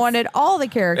 And I That's- wanted all the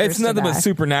characters It's nothing to but die.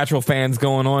 Supernatural fans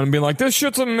going on and being like, this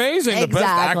shit's amazing. The best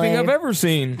Exactly. acting I've ever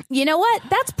seen. You know what?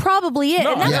 That's probably it.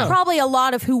 No, and that's yeah. probably a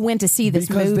lot of who went to see this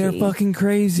Because movie. they're fucking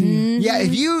crazy. Yeah,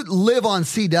 if you live on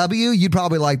CW, you'd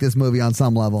probably like this movie on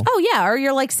some level. Oh, yeah. Or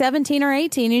you're like 17 or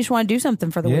 18. You just want to do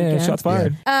something for the Yeah, weekend. shots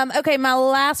fired. Okay, my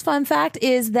last fun fact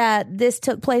is that this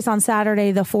took place on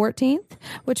Saturday the 14th,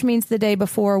 which means the day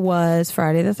before was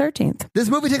Friday the 13th. This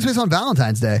movie takes place on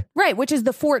Valentine's Day. Right, which is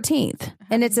the 14th.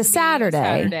 And it's a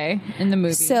Saturday. in the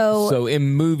movie. So,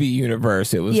 in movie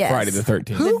universe, it was Yes. Friday the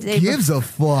 13th. Who day gives a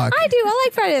fuck? I do. I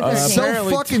like Friday the 13th. so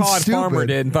Apparently fucking Todd stupid. Farmer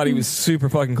did and thought he was super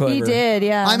fucking clever. He did,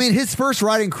 yeah. I mean, his first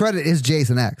writing credit is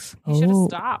Jason X. you should have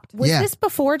stopped. was yeah. this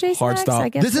before Jason Hard X? stop. I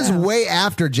guess This is so. way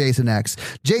after Jason X.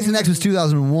 Jason X was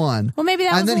 2001. Well, maybe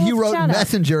that And was then a he little wrote shout-out.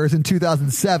 Messengers in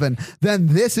 2007. Then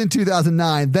this in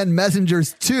 2009. Then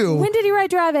Messengers 2, When did he write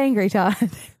Drive Angry, Todd?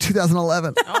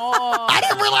 2011. I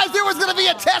didn't realize there was going to be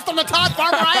a test on the Todd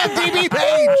Farmer IMDb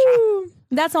page.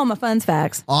 That's all my fun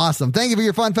facts. Awesome. Thank you for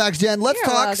your fun facts, Jen. Let's You're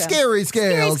talk welcome. scary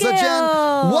scales. Scary So, Jen,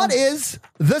 scale. what is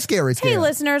the scary scale? Hey,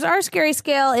 listeners, our scary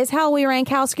scale is how we rank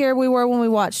how scared we were when we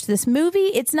watched this movie.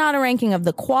 It's not a ranking of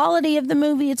the quality of the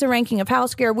movie. It's a ranking of how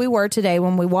scared we were today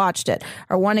when we watched it.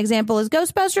 Our 1 example is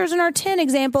Ghostbusters, and our 10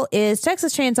 example is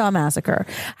Texas Chainsaw Massacre.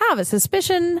 I have a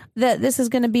suspicion that this is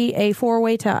going to be a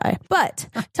 4-way tie. But,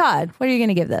 Todd, what are you going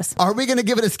to give this? Are we going to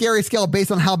give it a scary scale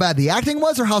based on how bad the acting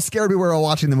was or how scared we were while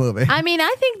watching the movie? I mean,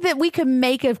 I think that we could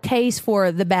make a case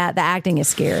for the acting is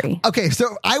scary. Okay,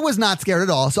 so I was not scared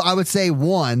at all. So I would say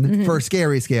 1 for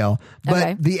scary scale. But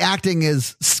Okay. the acting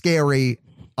is scary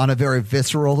on a very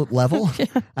visceral level.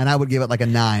 And I would give it like a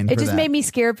 9 It for just that. made me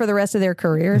scared for the rest of their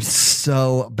careers.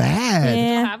 So bad.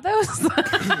 Yeah, Have those?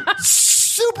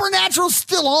 Supernatural's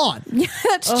still on.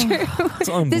 that's true. It's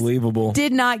unbelievable.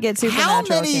 Did not get Supernatural How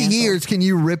many canceled. years can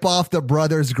you rip off the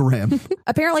Brothers Grimm?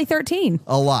 Apparently 13.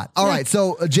 A lot. All right,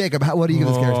 so Jacob, what do you give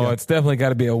the scary Oh, scale? it's definitely got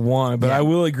to be a 1, but Yeah. I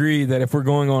will agree that if we're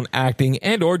going on acting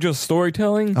and or just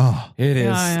storytelling, it is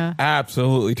yeah.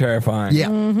 absolutely terrifying.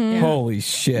 Yeah. Holy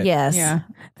shit. Yes. Yeah.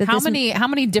 That How this-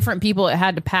 many different people it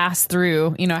had to pass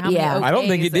through? You know, how Yeah. many? I don't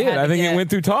think okays it did. had I to think get. it went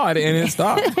through Todd and it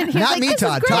stopped. Not me,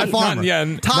 Todd. Todd Farmer. Not- yeah,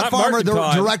 Todd not Farmer, Martin the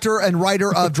Todd. director and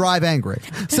writer of Drive Angry.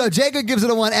 So Jacob gives it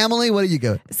a 1. Emily, what do you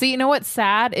give it? See, you know what's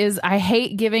sad is I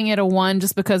hate giving it a 1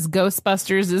 just because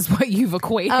Ghostbusters is what you've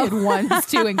equated ones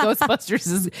to, and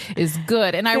Ghostbusters is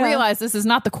good. And I realize this is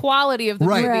not the quality of the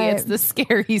Right. movie; Right. it's the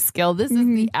scary skill. This is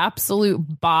the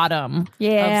absolute bottom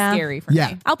Yeah. of scary for Yeah.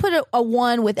 me. I'll put a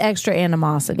 1 with extra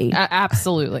animosity.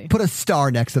 Absolutely. Put a star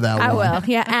next to that I one. will.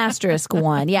 Yeah, asterisk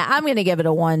 1. Yeah, I'm going to give it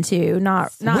a 1 too.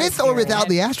 Not With or scary. without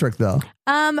the asterisk, though.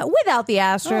 Without the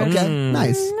asterisk. Okay,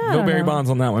 nice. No Barry Bonds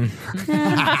on that one.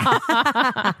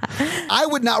 I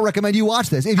would not recommend you watch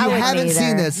this. If you wouldn't haven't either.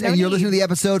 seen this No and you're need. listening to the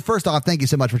episode, first off, thank you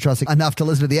so much for trusting enough to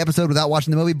listen to the episode without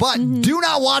watching the movie. But do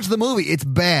not watch the movie. It's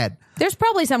bad. There's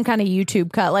probably some kind of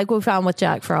YouTube cut like we found with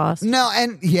Jack Frost. No,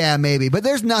 and yeah, maybe. But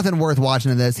there's nothing worth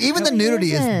watching in this. Even the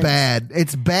nudity is isn't. bad.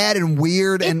 It's bad and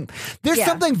weird. And there's yeah.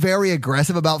 something very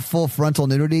aggressive about full frontal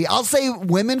nudity. I'll say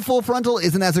women full frontal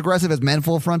isn't as aggressive as men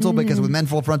full frontal because with men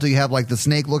full frontal, you have like the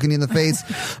snake looking you in the face.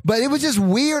 But it was just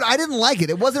weird. I didn't like it.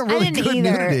 It wasn't I really didn't good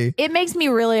either. nudity. It makes me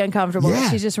really uncomfortable Yeah.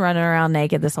 that she's just running around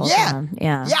naked this whole time.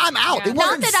 Yeah. Yeah, I'm out. It Not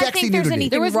wasn't that I sexy think there's nudity. anything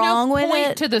There was wrong no with point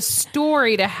it. to the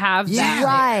story to have that.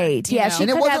 Right. You Yeah, know? she And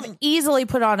it could have wasn't- easily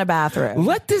put on a bathroom.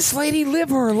 Let this lady live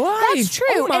her life. That's true.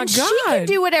 Oh my and God. she can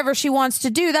do whatever she wants to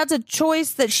do. That's a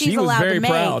choice that she's She was allowed very to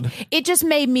make. proud. It just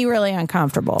made me really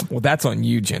uncomfortable. Well, that's on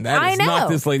you, Jen. That I is know. not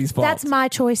this lady's fault. That's my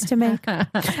choice to make. All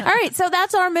right, so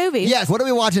that's our movie. Yes. What are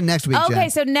we watching next week, Okay, Jen?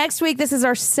 so next week, this is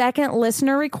our second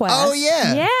listener request. Oh,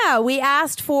 yeah. Yeah, we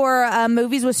asked for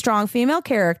movies with strong female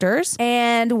characters,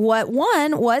 and what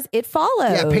won was It Follows.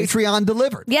 Yeah, Patreon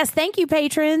delivered. Yes, thank you,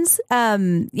 patrons.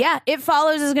 Yeah, It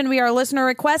Follows is going to be our listener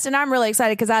request, and I'm really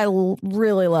excited because I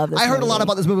really love this I heard a movie. lot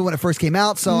about this movie when it first came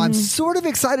out, so I'm sort of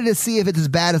excited to see if it's as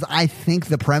bad as I think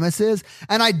the premise is.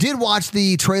 And I did watch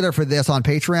the trailer for this on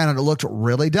Patreon, and it looked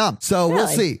really dumb. So we'll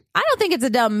Really? see. I don't think it's a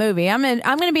dumb movie. I'm going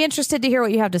to be interested to hear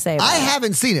what you have to say about I it.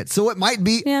 haven't seen it, so it might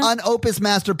be Yeah. an opus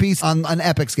masterpiece on an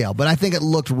epic scale, but I think it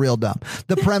looked real dumb.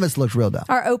 The premise looked real dumb.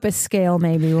 Our opus scale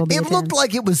maybe will be It looked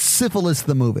like it was Syphilis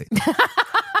the movie.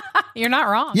 You're not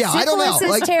wrong. Yeah, I don't know.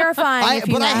 Syphilis is terrifying.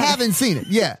 But I haven't seen it.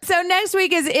 Yeah. So next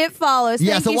week is It Follows.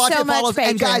 Yeah, Thank so you watch so It much, Follows.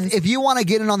 And patrons. guys, if you want to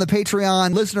get in on the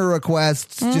Patreon listener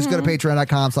requests, just go to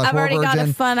patreon.com/horrorvirgin. I've already got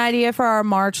a fun idea for our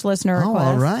March listener Oh, request.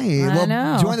 all right. I Well,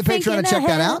 know. join the Patreon Thinking and check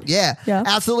that ahead. out. Yeah, Yeah.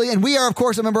 absolutely. And we are, of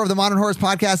course, a member of the Modern Horrors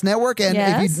Podcast Network. And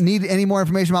Yes. if you need any more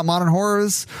information about Modern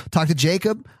Horrors, talk to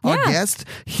Jacob, our Yeah. guest.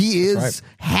 He is right.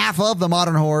 half of the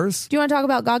Modern Horrors. Do you want to talk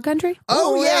about God Country?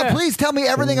 Oh, yeah. yeah. Please tell me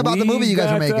everything about the movie you guys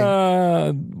are We've making. got,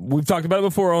 we've talked about it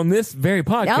before on this very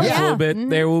podcast Oh, yeah. a little bit. Mm-hmm.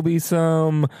 There will be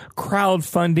some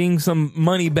crowdfunding, some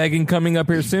money begging coming up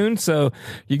here soon. So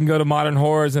you can go to Modern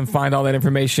Horrors and find all that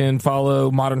information.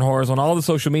 Follow Modern Horrors on all the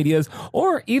social medias,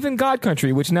 or even God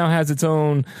Country, which now has its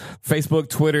own Facebook,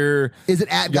 Twitter. Is it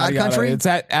at God yada, yada. Country? It's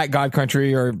at God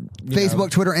Country, or you Facebook, know,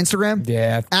 Twitter, Instagram?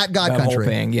 yeah, At God that Country. whole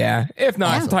thing. Yeah. If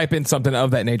not, type in something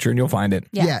of that nature and you'll find it.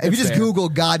 Yeah. Yeah, if you It's just there. Google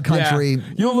God Country. Yeah.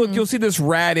 You'll look. You'll see this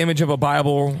rad image of a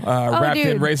Bible wrapped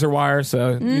in dude. razor wire.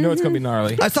 So you know it's gonna be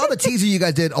gnarly. I saw the teaser you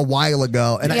guys did a while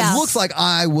ago, and Yeah. it looks like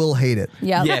I will hate it.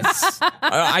 Yeah. Yes.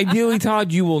 Ideally,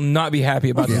 Todd, you will not be happy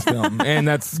about this film, and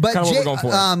that's But kind of what Jake, we're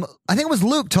going for. I think it was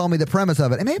Luke told me the premise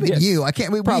of it. It may have been Yes. you. I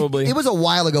can't. Probably. It was a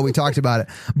while ago we talked about it,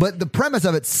 but the premise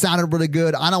of it sounded really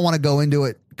good. I don't want to go into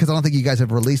it because I don't think you guys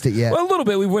have released it yet. Well, a little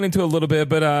bit. We went into a little bit,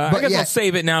 but I guess yeah. I'll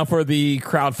save it now for the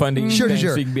crowdfunding. Sure, thing,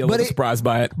 sure. So you can be a But little it- surprised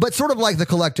by it. But sort of like The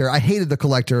Collector, I hated The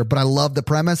Collector, but I love the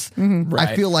premise. I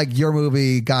Right. feel like your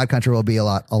movie God Country will be a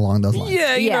lot along those lines.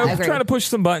 Yeah, you Yeah, know, I agree. trying to push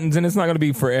some buttons, and it's not going to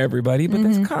be for everybody, but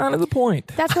that's kind of the point.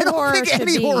 That's I what don't horror think should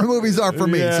any be. horror movies are for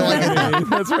me. So I get that.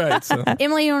 that's right. So.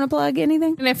 Emily, you want to plug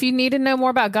anything? And if you need to know more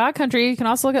about God Country, you can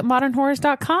also look at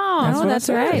modernhorrors.com. Oh, what I that's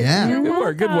said. right. Yeah. You're Good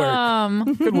work. Good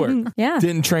work. Good work. Yeah.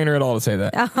 Didn't train her at all to say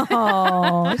that.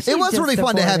 Oh, It was really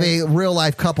fun to have a real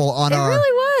life couple on It our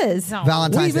really was.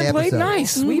 Valentine's We even Day played episode.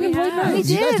 nice. We even played We nice.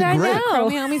 You guys did. did I great. know.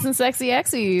 Chromy homies and sexy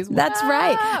X's. That's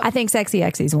right. I think Sexy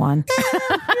Xy's won.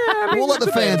 We'll let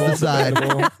the fans decide.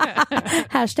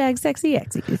 Hashtag Sexy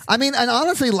Xy's. I mean, and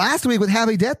honestly, last week with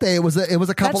Happy Death Day, it was a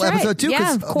couple That's right. episode too Yeah,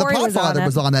 because the Corey was on Podfather it.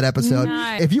 was on that episode.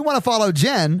 Nice. If you want to follow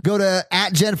Jen, go to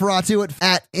 @Jen Ferratu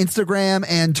at Instagram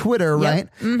and Twitter, Yep. right?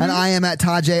 And I am at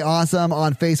Todd J Awesome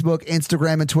on Facebook,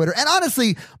 Instagram, and Twitter. And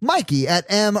honestly, Mikey at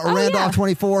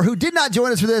Randolph24, who did not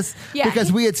join us for this Yeah.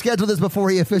 because we had scheduled this before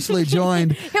he officially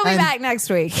joined. He'll be And back next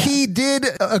week. He did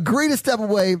agree to step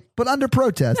away, but under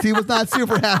protest. He was not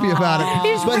super happy about it.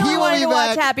 He's but really he will wanting be to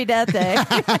watch back. Happy Death Day.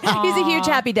 He's a huge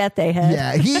Happy Death Day head.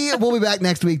 Yeah, he will be back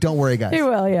next week. Don't worry, guys. He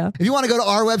will, yeah. If you want to go to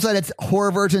our website, it's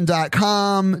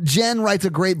horrorvirgin.com. Jen writes a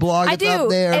great blog. I It's do. up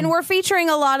there. And we're featuring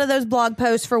a lot of those blog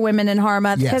posts for Women in Horror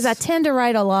Month Yes. because I tend to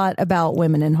write a lot about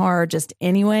women in horror just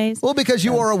anyways. Well, because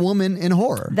you are a woman in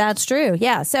horror. That's true.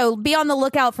 Yeah. So be on the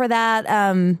lookout for that.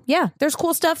 Yeah, there's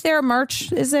cool stuff there.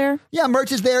 Merch is there. Yeah,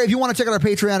 merch is there. If you want to check out our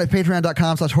Patreon at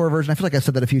patreon.com/horrorversion. I feel like I've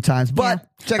said that a few times, but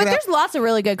check it out. There's lots of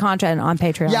really good content on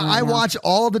Patreon. Yeah, I watch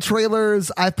all the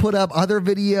trailers. I've put up other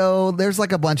video. There's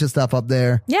like a bunch of stuff up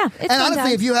there. Yeah. And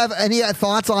honestly, if you have any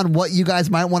thoughts on what you guys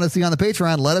might want to see on the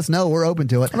Patreon, let us know. We're open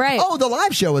to it. Right. Oh, the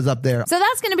live show is up there. So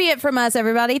that's going to be it from us,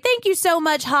 everybody. Thank you so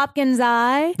much, Hopkins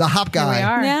Eye. The Hop Guy. we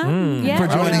are. Yeah. For I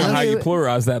don't joining know us. how you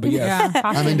pluralize that, but yes. Yeah,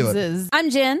 I'm into it. Hopkins is- I'm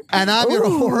Jen. And I'm your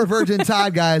horror virgin,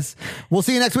 Todd, guys. We'll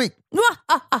see you next week.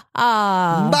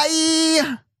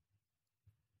 Bye.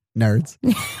 Nerds.